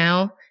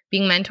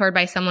 being mentored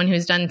by someone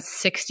who's done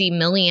 60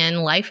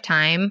 million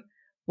lifetime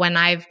when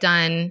I've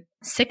done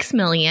 6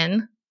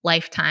 million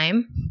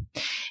lifetime.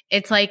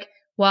 It's like,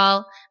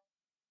 well,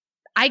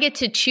 I get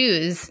to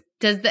choose.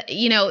 Does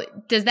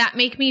that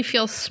make me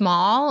feel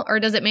small or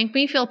does it make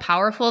me feel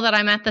powerful that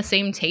I'm at the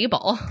same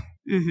table?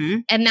 Mm-hmm.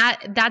 And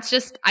that's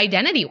just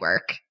identity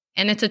work.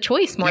 And it's a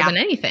choice more than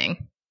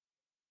anything.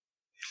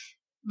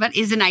 But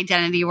isn't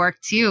identity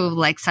work too,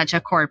 like such a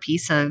core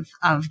piece of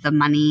the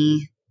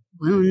money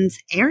wounds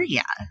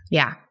area?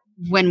 Yeah.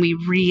 When we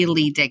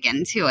really dig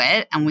into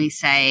it and we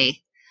say,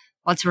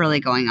 what's really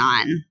going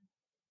on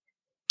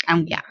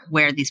and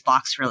where these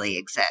blocks really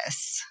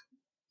exist.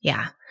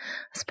 Yeah.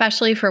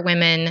 Especially for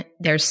women,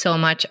 there's so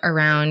much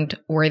around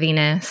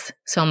worthiness,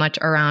 so much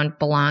around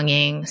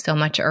belonging, so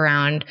much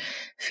around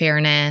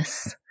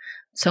fairness,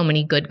 so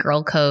many good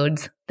girl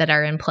codes that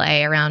are in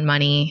play around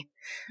money.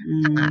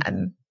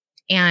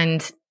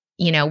 And,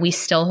 we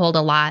still hold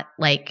a lot,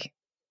 like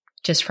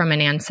just from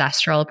an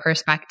ancestral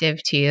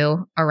perspective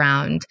too,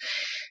 around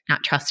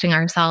not trusting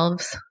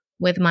ourselves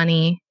with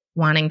money,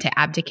 wanting to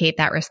abdicate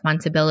that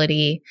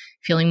responsibility,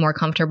 feeling more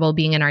comfortable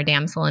being in our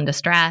damsel in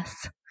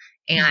distress,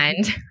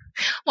 and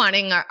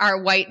wanting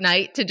our white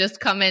knight to just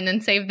come in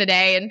and save the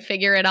day and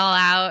figure it all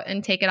out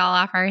and take it all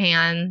off our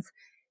hands.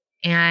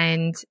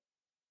 And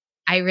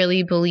I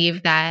really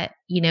believe that,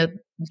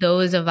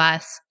 those of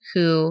us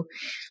who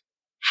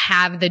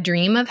have the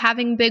dream of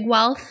having big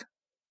wealth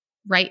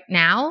right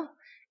now,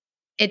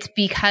 it's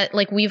because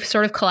like we've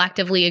sort of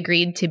collectively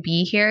agreed to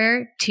be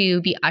here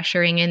to be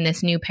ushering in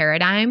this new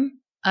paradigm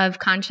of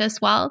conscious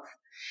wealth.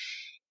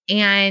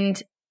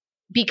 And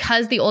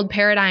because the old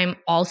paradigm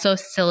also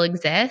still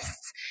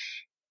exists,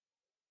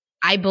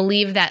 I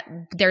believe that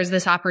there's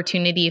this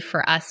opportunity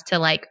for us to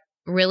like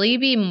really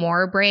be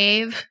more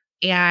brave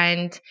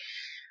and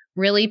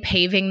really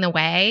paving the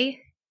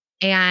way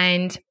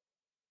and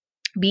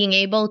being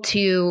able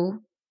to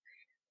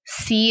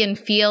see and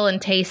feel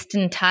and taste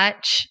and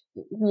touch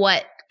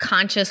what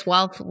conscious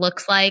wealth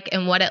looks like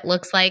and what it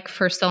looks like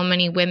for so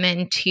many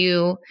women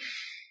to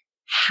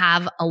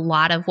have a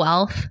lot of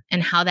wealth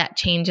and how that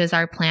changes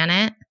our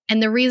planet.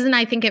 And the reason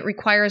I think it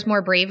requires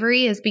more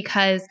bravery is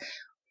because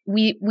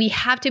we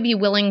have to be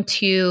willing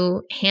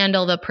to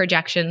handle the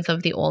projections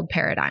of the old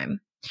paradigm.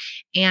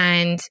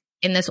 And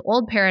in this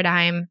old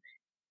paradigm,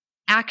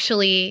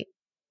 actually,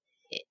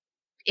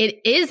 it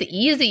is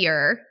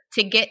easier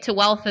to get to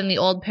wealth in the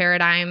old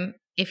paradigm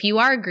if you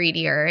are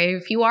greedier,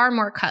 if you are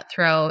more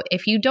cutthroat,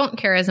 if you don't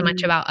care as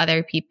much about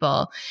other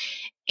people.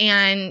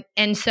 And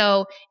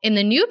so in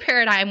the new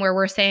paradigm where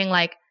we're saying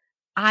like,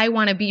 I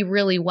want to be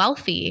really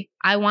wealthy,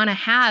 I want to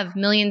have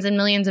millions and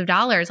millions of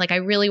dollars, like I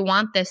really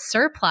want this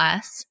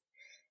surplus,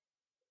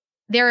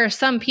 there are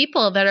some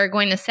people that are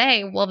going to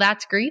say, well,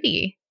 that's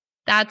greedy.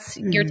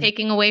 You're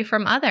taking away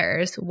from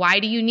others. Why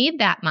do you need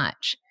that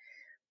much?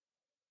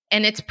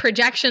 And it's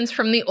projections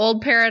from the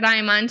old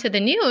paradigm onto the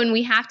new, and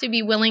we have to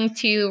be willing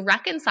to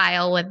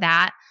reconcile with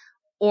that,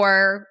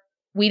 or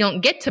we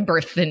don't get to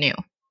birth the new.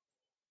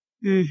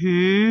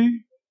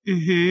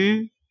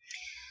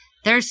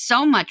 There's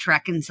so much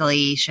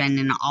reconciliation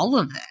in all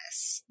of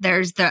this.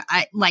 There's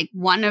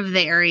one of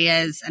the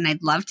areas, and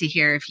I'd love to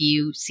hear if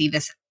you see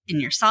this in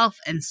yourself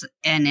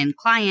and in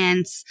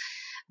clients.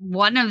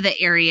 One of the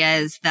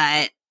areas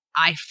that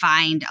I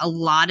find a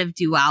lot of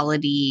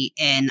duality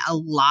and a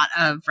lot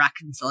of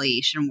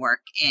reconciliation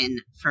work in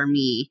for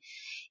me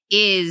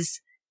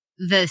is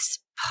this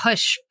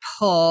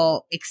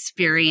push-pull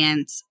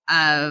experience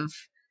of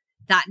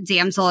that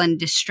damsel in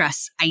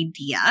distress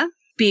idea,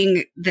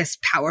 being this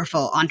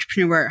powerful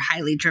entrepreneur,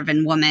 highly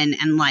driven woman,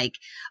 and like,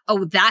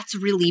 oh, that's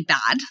really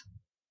bad.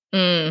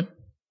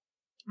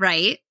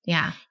 right?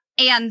 Yeah.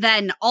 And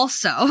then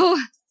also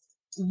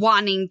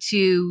wanting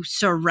to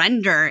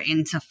surrender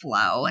into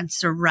flow and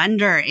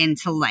surrender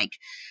into like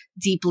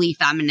deeply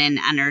feminine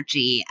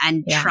energy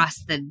and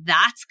trust that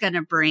that's going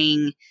to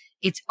bring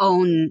its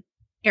own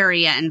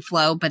area and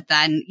flow. But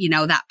then, you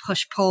know, that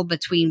push pull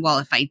between, well,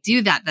 if I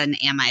do that, then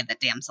am I the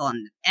damsel?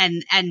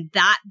 And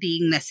that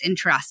being this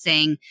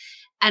interesting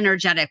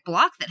energetic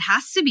block that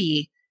has to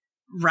be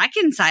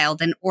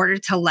reconciled in order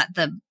to let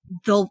the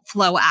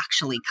flow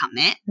actually come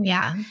in.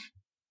 Yeah.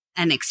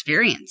 And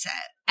experience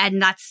it.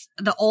 And that's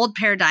the old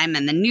paradigm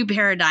and the new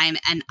paradigm.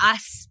 And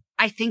us,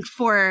 I think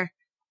for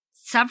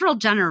several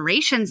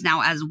generations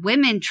now as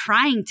women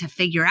trying to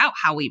figure out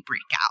how we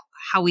break out,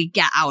 how we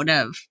get out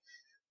of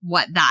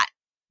what that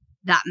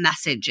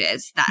message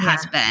is that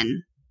has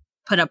been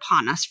put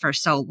upon us for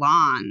so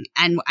long.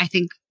 And I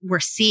think we're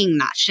seeing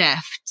that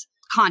shift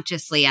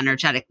consciously,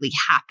 energetically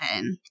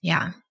happen.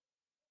 Yeah.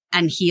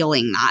 And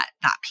healing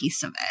that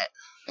piece of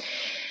it.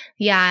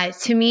 Yeah.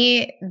 To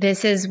me,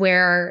 this is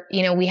where,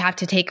 you know, we have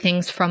to take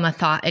things from a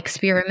thought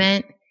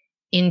experiment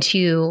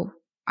into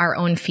our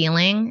own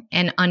feeling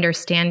and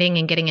understanding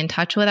and getting in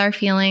touch with our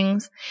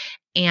feelings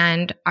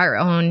and our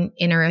own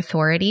inner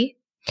authority.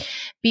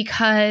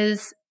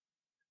 Because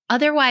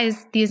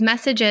otherwise, these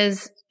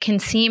messages can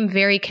seem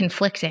very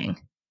conflicting.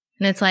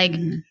 And it's like,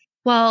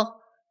 well,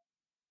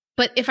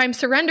 but if I'm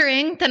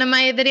surrendering, then am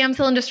I the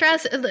damsel in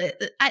distress?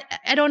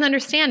 I don't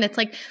understand. It's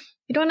like,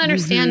 you don't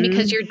understand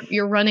because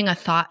you're running a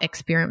thought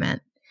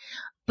experiment.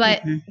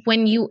 But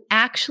when you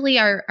actually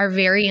are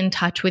very in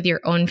touch with your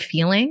own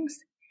feelings,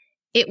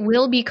 it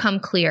will become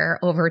clear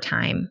over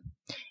time.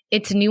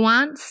 It's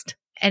nuanced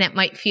and it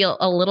might feel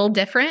a little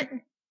different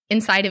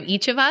inside of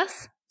each of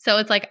us. So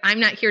it's like, I'm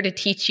not here to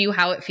teach you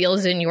how it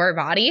feels in your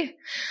body.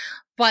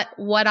 But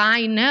what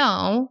I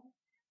know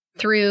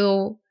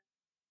through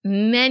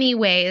many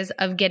ways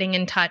of getting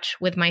in touch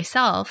with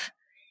myself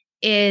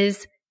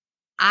is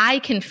I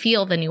can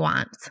feel the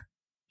nuance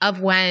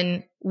of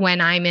when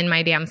I'm in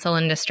my damsel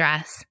in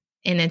distress.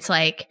 And it's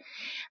like,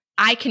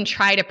 I can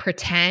try to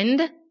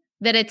pretend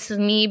that it's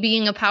me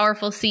being a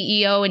powerful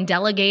CEO and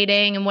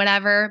delegating and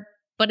whatever,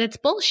 but it's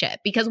bullshit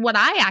because what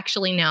I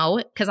actually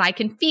know, because I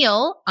can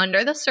feel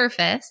under the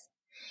surface,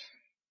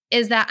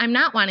 is that I'm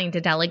not wanting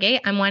to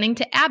delegate. I'm wanting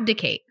to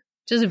abdicate,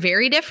 which is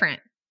very different.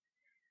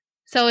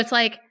 So it's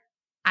like,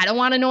 I don't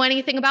want to know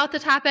anything about the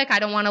topic. I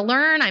don't want to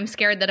learn. I'm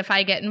scared that if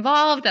I get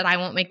involved, that I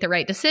won't make the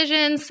right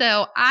decision.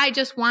 So I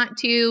just want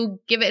to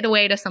give it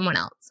away to someone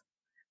else.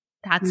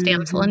 That's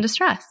damsel in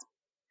distress.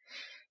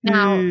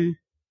 Now,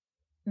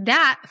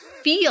 that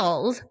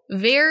feels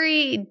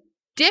very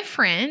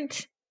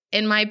different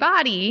in my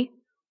body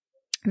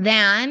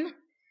than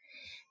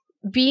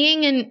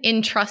being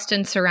in trust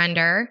and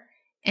surrender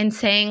and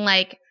saying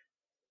like,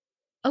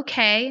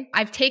 okay,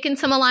 I've taken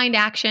some aligned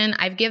action.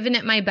 I've given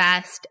it my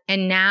best.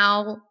 And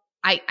now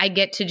I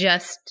get to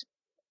just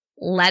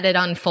let it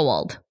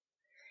unfold.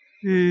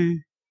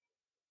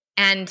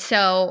 And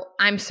so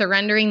I'm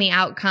surrendering the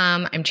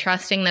outcome. I'm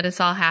trusting that it's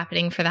all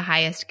happening for the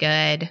highest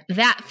good.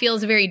 That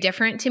feels very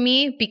different to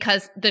me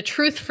because the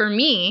truth for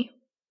me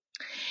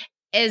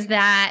is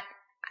that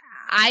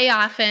I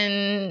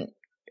often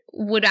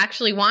would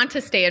actually want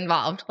to stay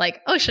involved.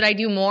 Like, oh, should I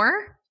do more?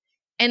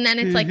 And then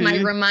it's like my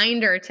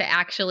reminder to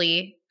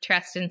actually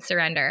trust and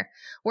surrender.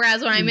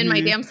 Whereas when I'm in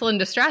my damsel in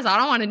distress, I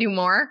don't want to do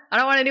more. I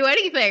don't want to do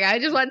anything. I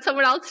just want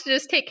someone else to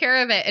just take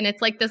care of it. And it's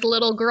like this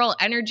little girl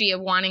energy of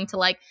wanting to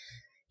like,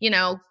 you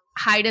know,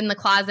 hide in the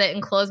closet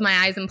and close my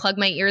eyes and plug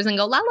my ears and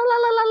go la la la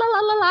la la la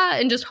la la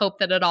and just hope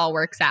that it all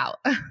works out.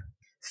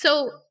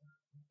 So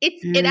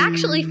it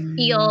actually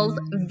feels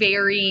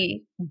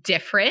very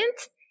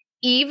different,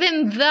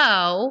 even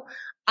though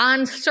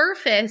on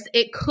surface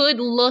it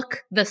could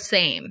look the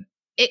same.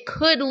 It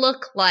could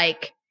look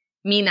like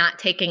me not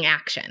taking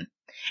action.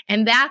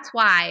 And that's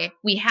why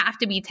we have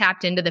to be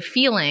tapped into the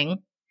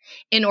feeling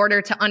in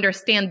order to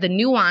understand the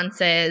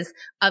nuances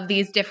of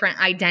these different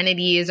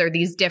identities or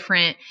these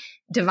different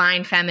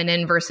divine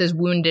feminine versus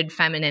wounded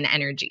feminine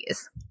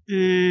energies.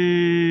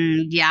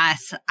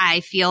 Yes,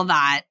 I feel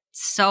that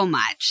so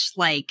much.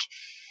 Like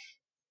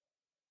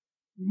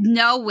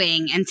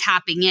knowing and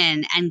tapping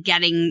in and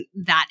getting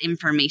that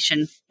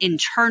information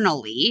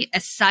internally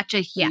is such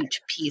a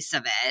huge piece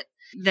of it.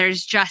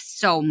 There's just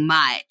so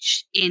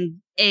much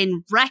in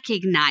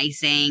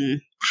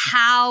recognizing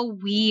how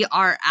we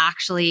are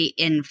actually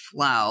in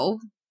flow.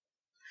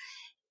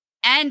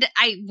 And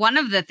one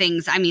of the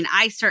things, I mean,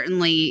 I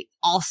certainly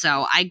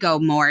also, I go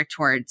more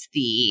towards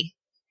the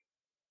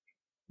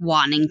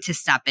wanting to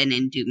step in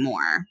and do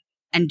more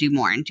and do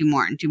more and do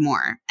more and do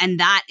more. And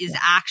that is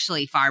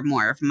actually far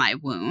more of my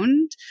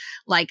wound.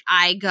 Like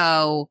I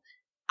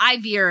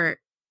veer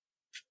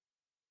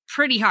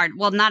pretty hard.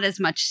 Well, not as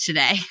much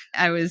today.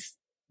 I was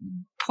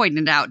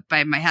pointed out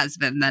by my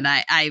husband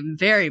that I'm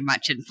very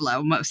much in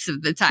flow most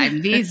of the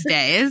time these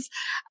days.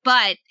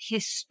 But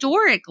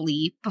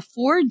historically,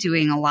 before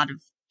doing a lot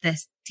of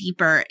this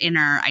deeper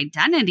inner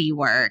identity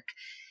work,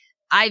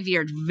 I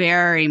veered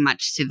very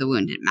much to the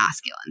wounded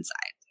masculine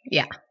side.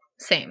 Yeah,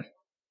 same.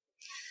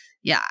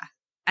 Yeah.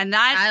 And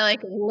that I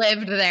like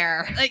lived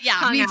there.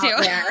 Yeah, me too.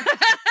 There.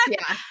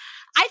 Yeah.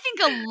 I think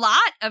a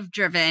lot of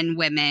driven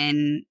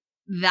women,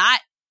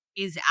 that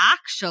is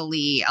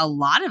actually a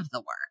lot of the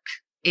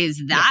work,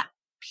 is that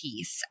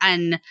piece,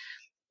 and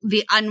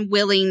the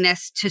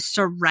unwillingness to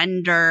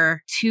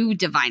surrender to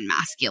divine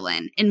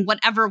masculine in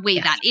whatever way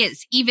that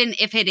is, even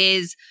if it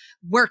is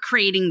we're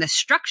creating the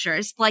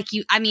structures. Like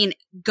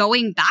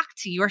going back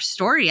to your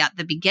story at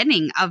the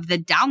beginning of the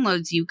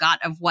downloads you got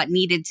of what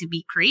needed to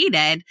be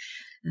created,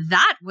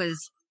 that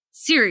was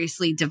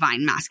seriously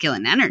divine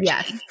masculine energy.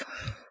 Yes.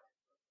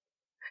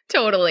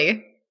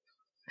 Totally.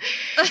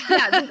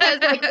 Yeah, because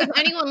like if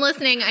anyone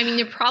listening, I mean,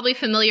 you're probably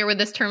familiar with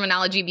this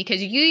terminology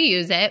because you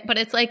use it, but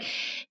it's like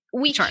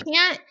we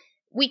can't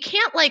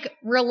like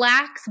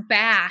relax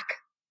back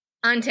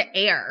onto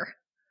air,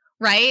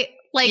 right?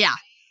 Like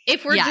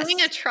if we're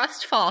doing a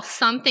trust fall,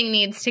 something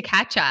needs to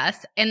catch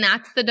us, and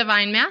that's the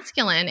divine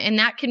masculine, and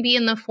that can be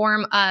in the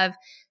form of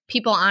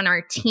people on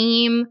our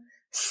team,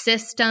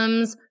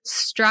 systems,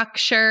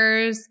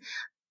 structures,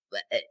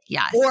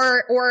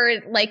 or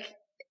like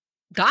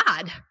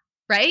God,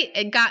 right?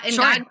 And God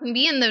can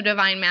be in the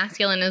divine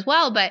masculine as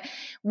well, but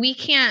we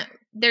can't,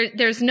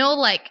 there's no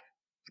like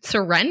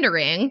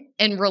surrendering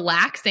and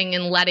relaxing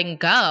and letting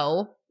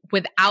go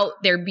without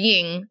there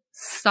being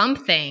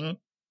something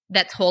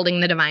that's holding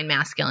the divine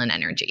masculine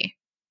energy.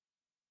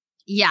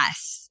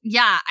 Yes.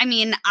 Yeah. I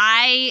mean,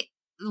 I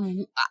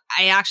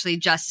actually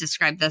just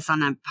described this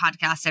on a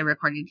podcast I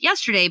recorded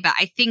yesterday, but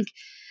I think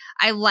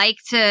I like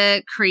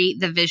to create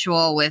the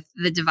visual with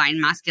the divine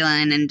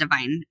masculine and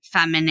divine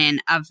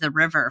feminine of the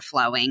river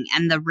flowing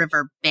and the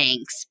river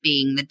banks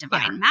being the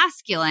divine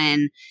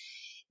masculine,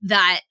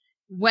 that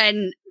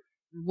when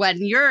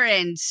you're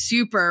in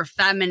super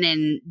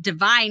feminine,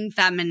 divine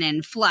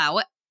feminine flow,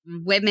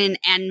 women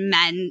and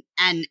men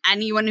and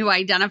anyone who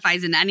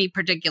identifies in any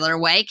particular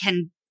way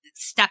can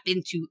step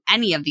into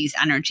any of these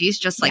energies,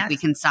 just like we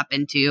can step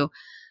into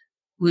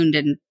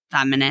wounded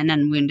feminine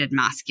and wounded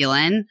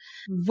masculine.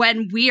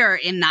 When we are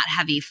in that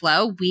heavy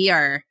flow, we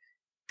are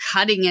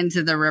cutting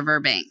into the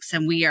riverbanks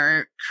and we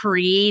are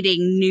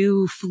creating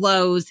new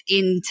flows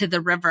into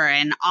the river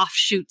and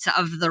offshoots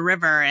of the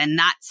river. And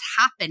that's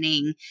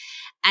happening.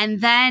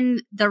 And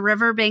then the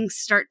riverbanks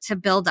start to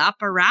build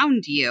up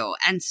around you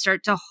and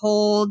start to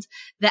hold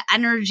the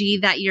energy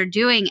that you're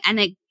doing. And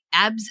it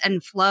ebbs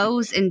and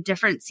flows in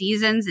different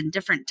seasons and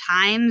different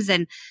times.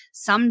 And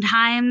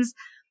sometimes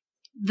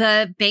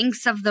the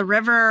banks of the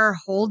river are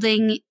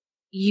holding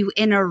you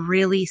in a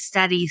really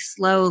steady,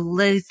 slow,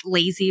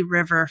 lazy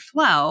river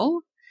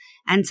flow.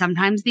 And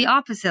sometimes the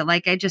opposite,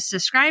 like I just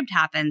described,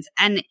 happens.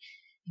 And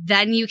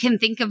then you can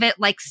think of it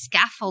like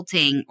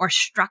scaffolding or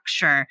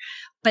structure,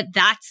 but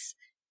that's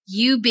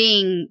you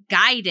being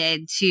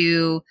guided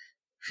to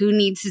who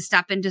needs to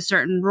step into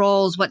certain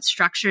roles, what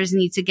structures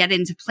need to get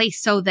into place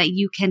so that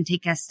you can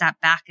take a step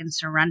back and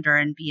surrender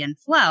and be in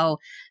flow.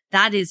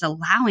 That is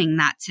allowing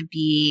that to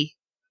be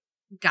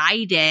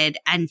guided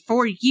and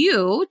for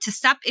you to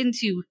step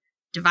into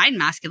divine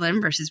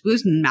masculine versus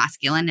wounded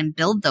masculine and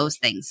build those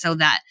things so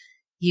that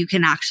you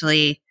can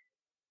actually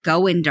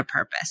go into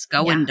purpose,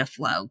 go into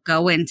flow,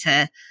 go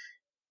into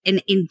an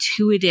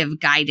intuitive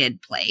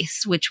guided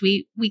place, which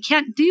we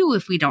can't do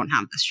if we don't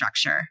have the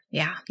structure.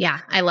 Yeah. Yeah.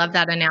 I love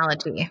that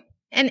analogy.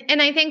 And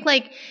I think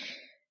like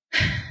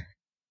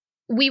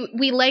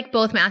we like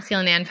both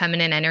masculine and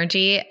feminine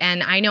energy.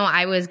 And I know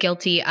I was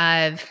guilty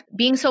of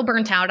being so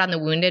burnt out on the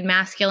wounded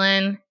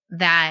masculine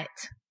that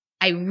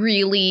I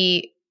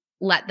really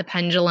let the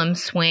pendulum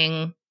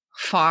swing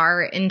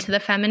far into the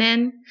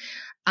feminine.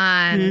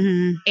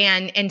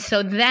 And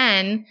so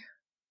then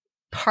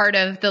part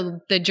of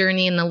the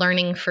journey and the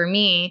learning for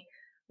me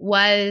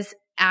was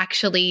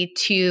actually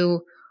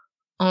to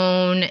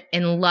own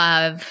and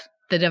love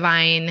the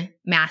divine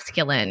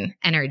masculine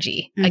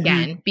energy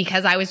again,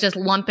 because I was just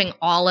lumping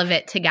all of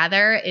it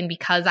together. And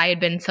because I had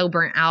been so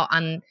burnt out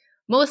on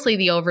mostly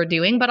the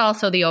overdoing, but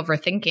also the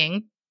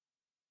overthinking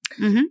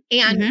and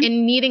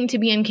in needing to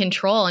be in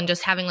control and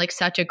just having like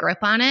such a grip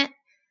on it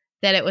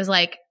that it was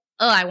like,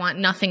 oh, I want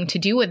nothing to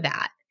do with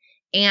that.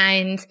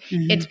 And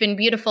it's been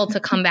beautiful to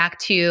come back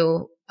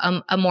to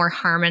a more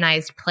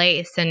harmonized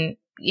place. And,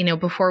 you know,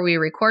 before we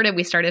recorded,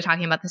 we started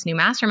talking about this new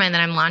mastermind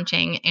that I'm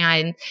launching,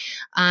 and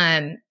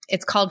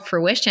it's called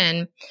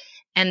Fruition.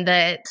 And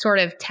the sort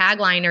of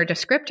tagline or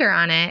descriptor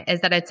on it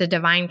is that it's a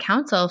divine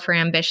counsel for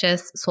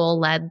ambitious,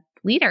 soul-led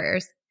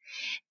leaders.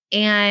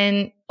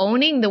 And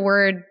owning the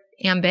word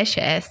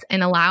ambitious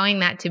and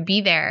allowing that to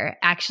be there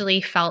actually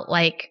felt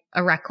like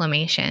a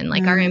reclamation.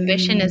 Like our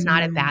ambition is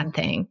not a bad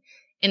thing.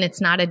 And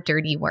it's not a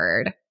dirty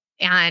word.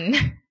 And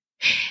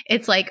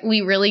it's like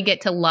we really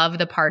get to love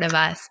the part of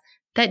us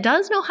that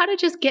does know how to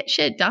just get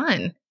shit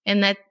done.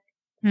 And that,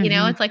 you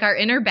know, it's like our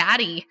inner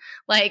baddie.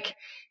 Like,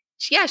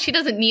 yeah, she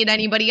doesn't need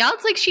anybody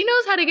else. Like she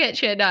knows how to get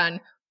shit done.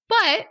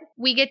 But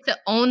we get to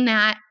own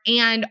that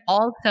and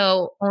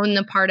also own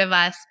the part of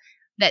us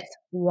that's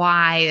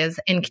wise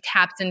and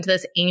taps into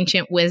this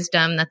ancient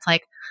wisdom that's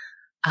like,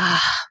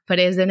 But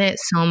isn't it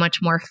so much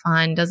more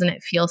fun? Doesn't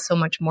it feel so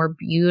much more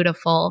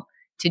beautiful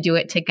to do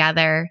it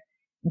together,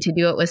 and to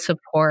do it with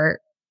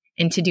support,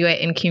 and to do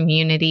it in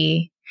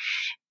community?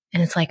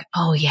 And it's like,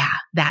 oh yeah,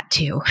 that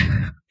too.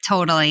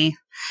 Totally.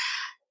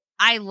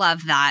 I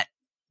love that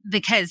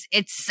because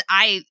it's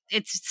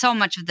so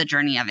much of the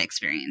journey I've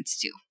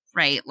experienced too,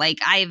 right? Like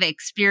I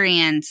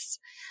experience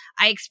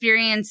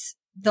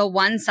the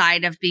one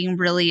side of being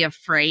really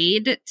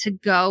afraid to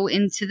go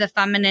into the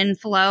feminine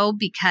flow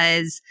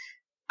because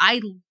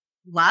I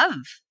love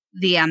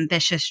the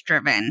ambitious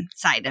driven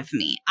side of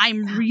me.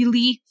 I'm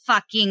really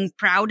fucking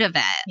proud of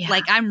it. Yeah.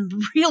 Like I'm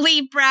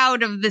really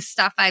proud of the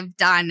stuff I've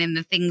done and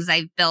the things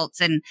I've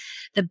built and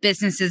the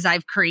businesses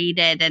I've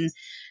created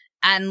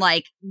and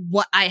like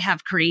what I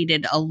have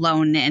created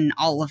alone and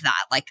all of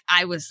that. Like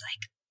I was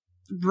like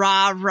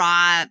raw,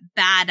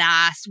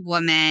 badass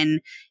woman.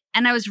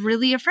 And I was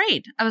really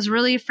afraid.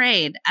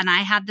 And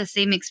I had the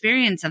same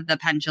experience of the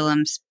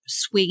pendulum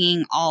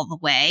swinging all the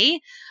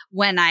way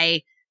when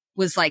I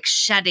was like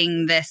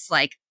shedding this,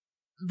 like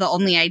the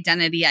only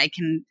identity I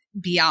can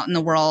be out in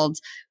the world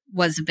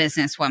was a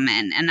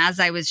businesswoman. And as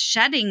I was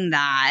shedding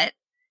that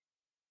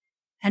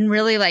and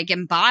really like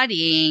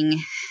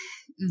embodying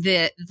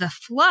the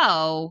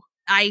flow,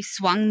 I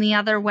swung the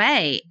other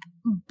way.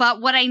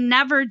 But what I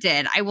never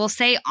did, I will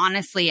say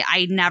honestly,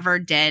 I never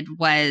did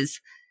was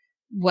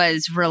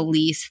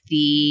release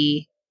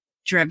the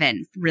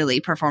driven, really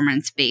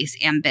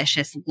performance-based,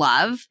 ambitious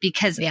love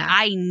because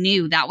I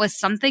knew that was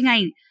something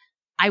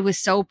I was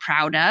so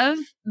proud of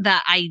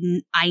that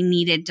I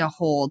needed to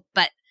hold,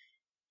 but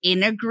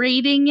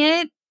integrating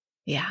it,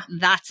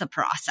 that's a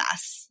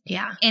process.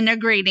 Yeah.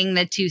 Integrating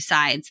the two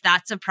sides,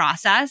 that's a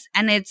process.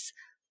 And it's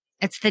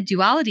the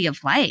duality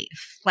of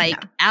life.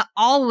 Like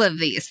all of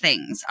these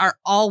things are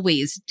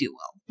always dual.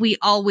 We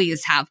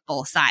always have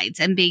both sides,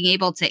 and being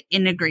able to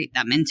integrate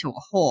them into a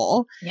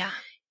whole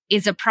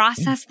is a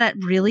process that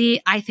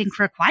really, I think,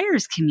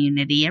 requires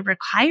community. It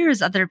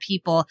requires other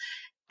people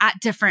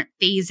at different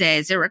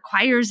phases. It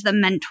requires the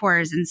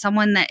mentors and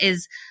someone that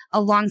is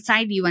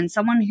alongside you and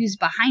someone who's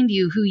behind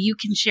you who you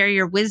can share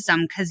your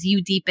wisdom because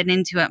you deepen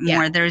into it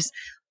more. There's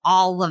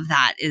all of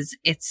that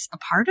it's a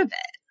part of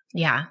it.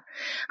 Yeah,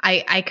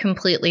 I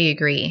completely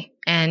agree.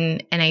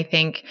 And I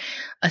think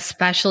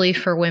especially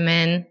for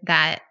women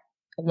that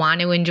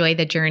want to enjoy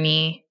the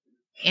journey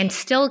and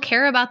still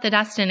care about the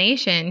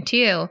destination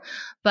too,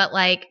 but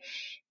like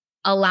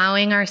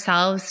allowing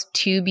ourselves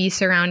to be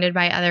surrounded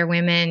by other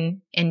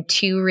women and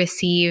to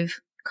receive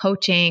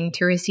coaching,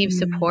 to receive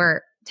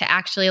support, to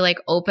actually like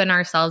open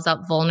ourselves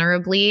up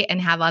vulnerably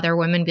and have other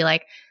women be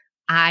like,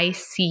 I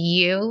see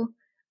you.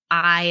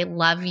 I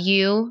love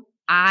you.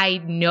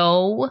 I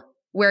know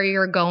where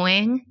you're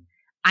going.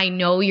 I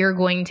know you're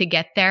going to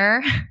get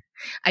there.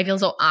 I feel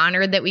so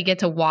honored that we get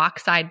to walk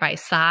side by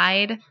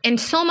side. And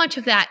so much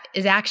of that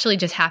is actually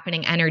just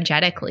happening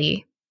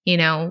energetically. You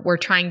know, we're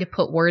trying to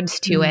put words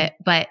to it,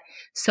 but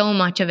so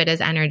much of it is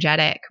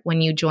energetic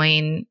when you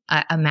join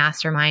a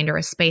mastermind or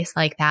a space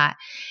like that.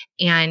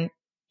 And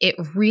it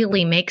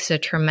really makes a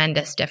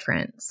tremendous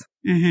difference.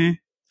 Mm-hmm.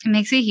 It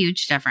makes a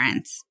huge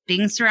difference.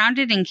 Being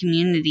surrounded in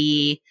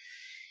community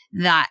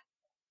that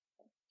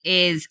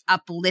is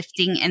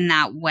uplifting in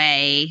that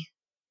way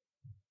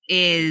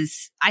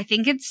I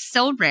think it's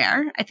still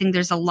rare. I think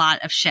there's a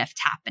lot of shift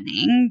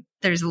happening.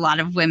 There's a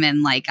lot of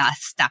women like us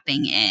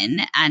stepping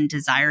in and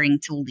desiring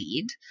to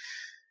lead.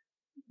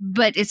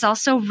 But it's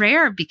also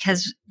rare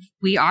because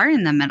we are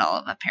in the middle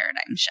of a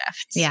paradigm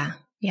shift. Yeah.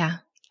 Yeah.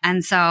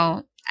 And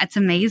so it's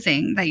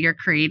amazing that you're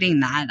creating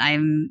that.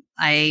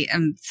 I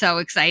am so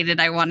excited.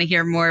 I want to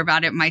hear more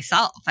about it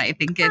myself. I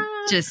think it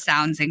just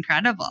sounds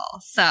incredible.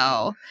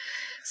 So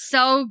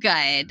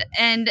good.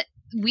 And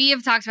we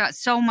have talked about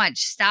so much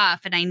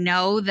stuff, and I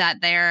know that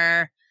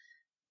there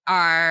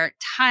are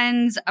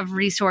tons of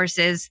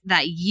resources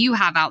that you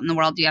have out in the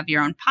world. You have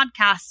your own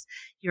podcast.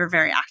 You're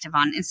very active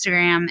on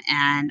Instagram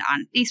and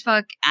on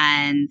Facebook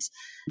and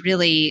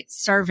really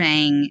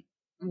serving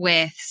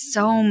with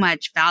so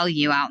much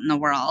value out in the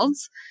world.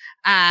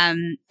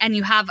 And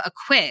you have a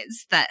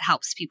quiz that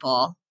helps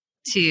people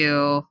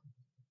to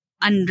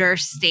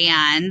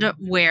understand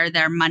where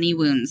their money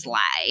wounds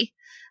lie.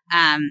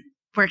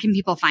 Where can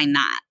people find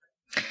that?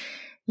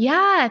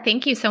 Yeah,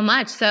 thank you so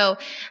much. So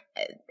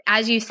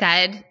as you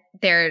said,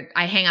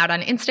 I hang out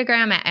on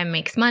Instagram at M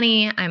Makes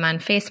Money. I'm on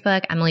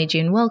Facebook, Emily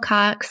June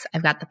Wilcox.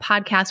 I've got the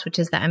podcast, which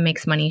is the M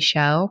Makes Money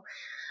Show.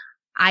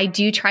 I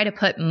do try to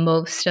put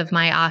most of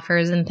my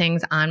offers and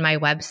things on my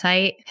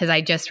website because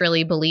I just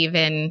really believe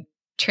in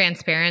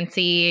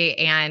transparency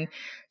and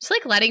just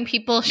like letting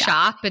people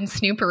shop and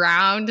snoop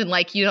around, and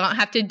like you don't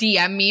have to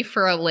DM me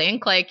for a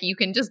link. Like you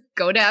can just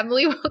go to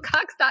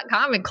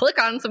emilywilcox.com and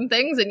click on some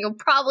things and you'll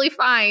probably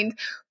find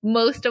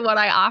most of what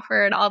I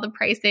offer and all the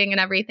pricing and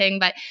everything.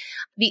 But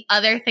the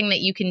other thing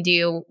that you can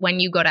do when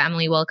you go to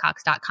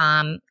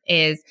emilywilcox.com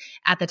is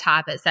at the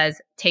top it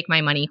says take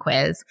my money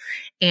quiz.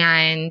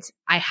 And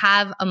I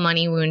have a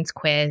money wounds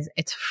quiz.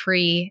 It's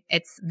free.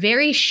 It's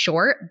very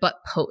short but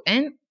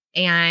potent.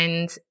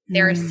 And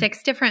there are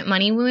 6 different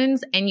money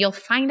wounds, and you'll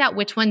find out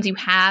which ones you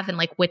have and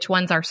like which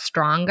ones are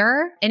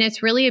stronger. And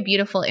it's really a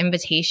beautiful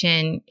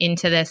invitation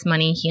into this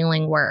money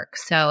healing work.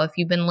 So if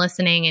you've been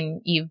listening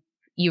and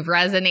you've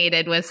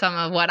resonated with some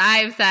of what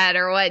I've said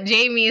or what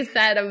Jamie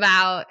said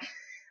about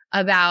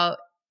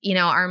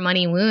our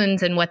money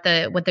wounds and what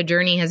the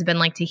journey has been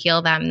like to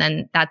heal them,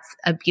 then that's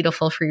a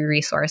beautiful free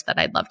resource that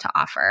I'd love to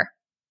offer.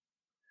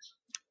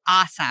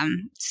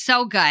 Awesome.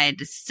 So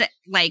good.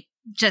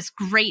 Just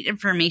great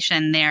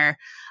information there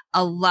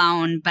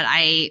alone. But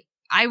I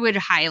would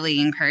highly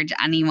encourage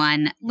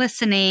anyone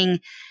listening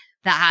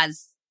that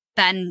has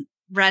been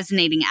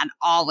resonating at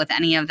all with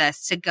any of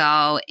this to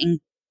go and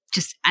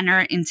just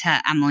enter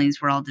into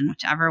Emily's world in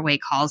whichever way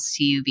calls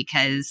to you,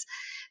 because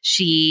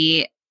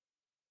she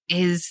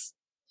is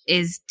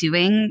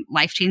doing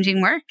life-changing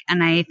work.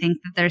 And I think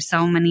that there's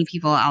so many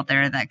people out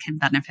there that can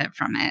benefit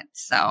from it.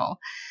 So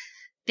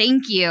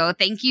thank you.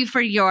 Thank you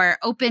for your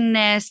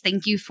openness.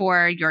 Thank you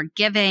for your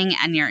giving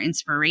and your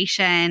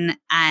inspiration,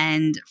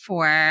 and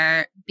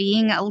for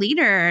being a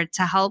leader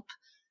to help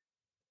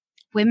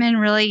women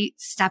really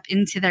step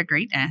into their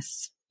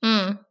greatness.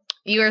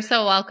 You are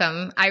so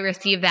welcome. I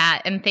receive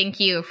that. And thank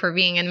you for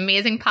being an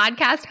amazing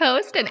podcast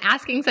host and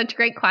asking such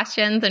great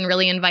questions and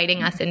really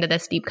inviting us into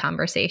this deep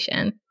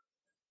conversation.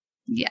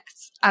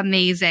 Yes.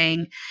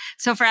 Amazing.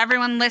 So for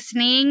everyone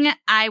listening,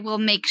 I will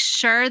make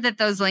sure that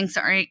those links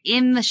are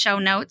in the show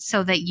notes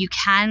so that you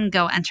can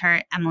go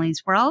enter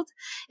Emily's world.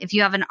 If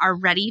you haven't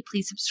already,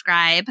 please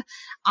subscribe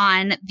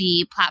on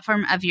the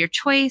platform of your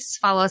choice.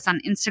 Follow us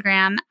on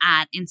Instagram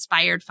at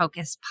Inspired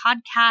Focus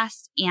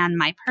Podcast, and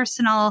my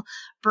personal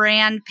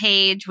brand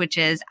page, which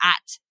is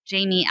at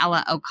Jamie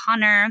Ella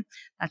O'Connor.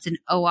 That's an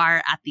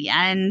OR at the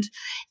end.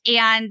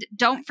 And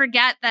don't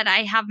forget that I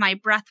have my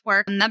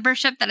Breathwork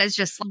membership that has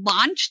just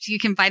launched. You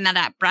can find that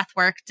at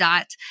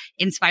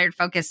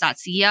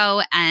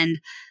breathwork.inspiredfocus.co. And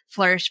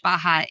Flourish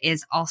Baja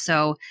is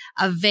also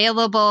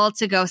available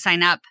to go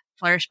sign up,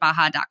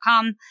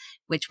 flourishbaja.com,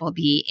 which will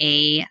be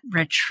a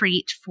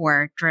retreat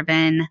for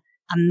driven,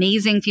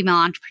 amazing female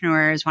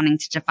entrepreneurs wanting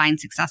to define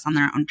success on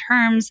their own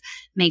terms,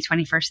 May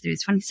 21st through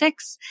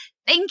 26th.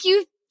 Thank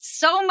you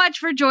so much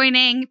for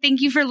joining. Thank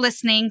you for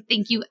listening.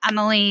 Thank you,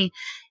 Emily.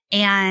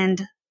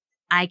 And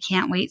I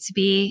can't wait to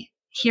be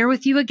here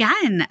with you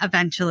again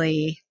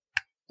eventually.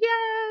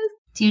 Yes.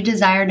 Do you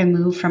desire to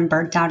move from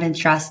burnt out and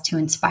stressed to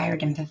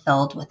inspired and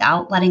fulfilled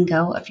without letting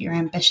go of your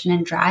ambition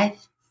and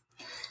drive?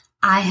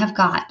 I have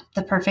got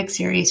the perfect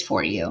series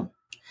for you.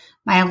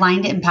 My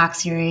Aligned Impact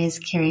series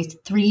carries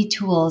 3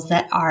 tools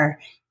that are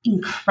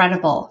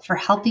incredible for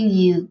helping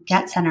you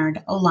get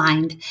centered,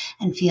 aligned,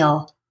 and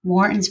feel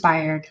more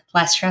inspired,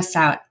 less stressed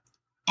out,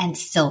 and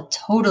still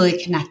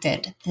totally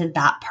connected to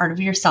that part of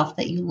yourself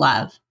that you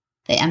love,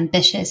 the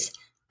ambitious,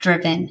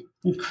 driven,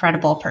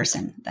 incredible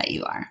person that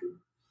you are.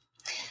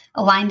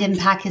 Aligned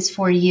Impact is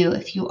for you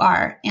if you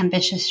are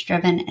ambitious,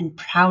 driven, and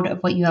proud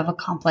of what you have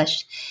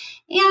accomplished,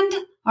 and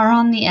are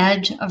on the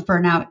edge of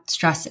burnout,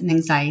 stress, and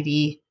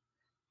anxiety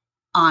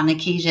on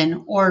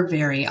occasion or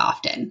very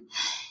often.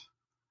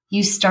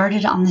 You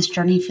started on this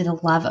journey for the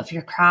love of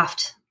your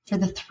craft, for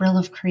the thrill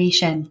of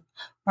creation,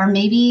 or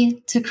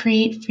maybe to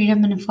create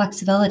freedom and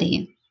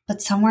flexibility.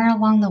 But somewhere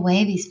along the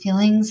way, these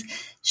feelings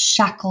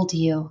shackled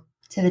you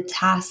to the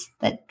tasks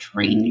that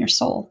drain your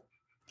soul.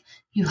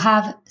 You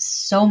have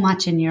so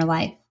much in your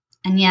life,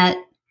 and yet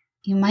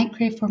you might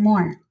crave for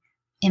more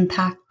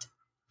impact,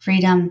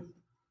 freedom,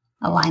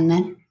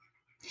 alignment.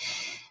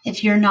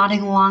 If you're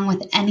nodding along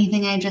with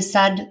anything I just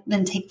said,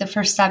 then take the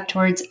first step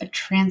towards a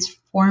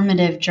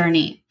transformative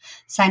journey.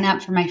 Sign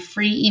up for my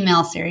free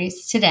email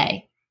series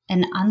today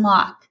and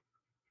unlock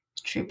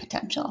true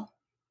potential.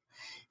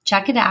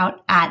 Check it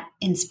out at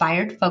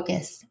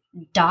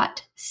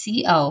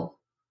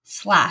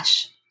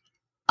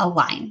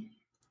inspiredfocus.co/align.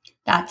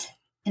 That's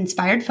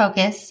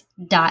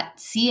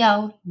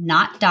inspiredfocus.co,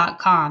 not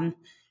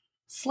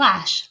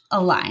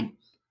 .com/align.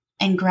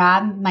 And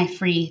grab my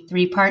free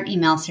 3-part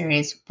email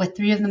series with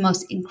 3 of the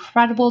most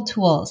incredible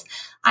tools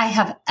I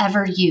have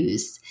ever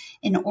used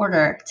in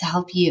order to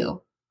help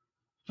you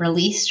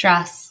release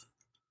stress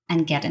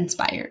and get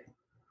inspired.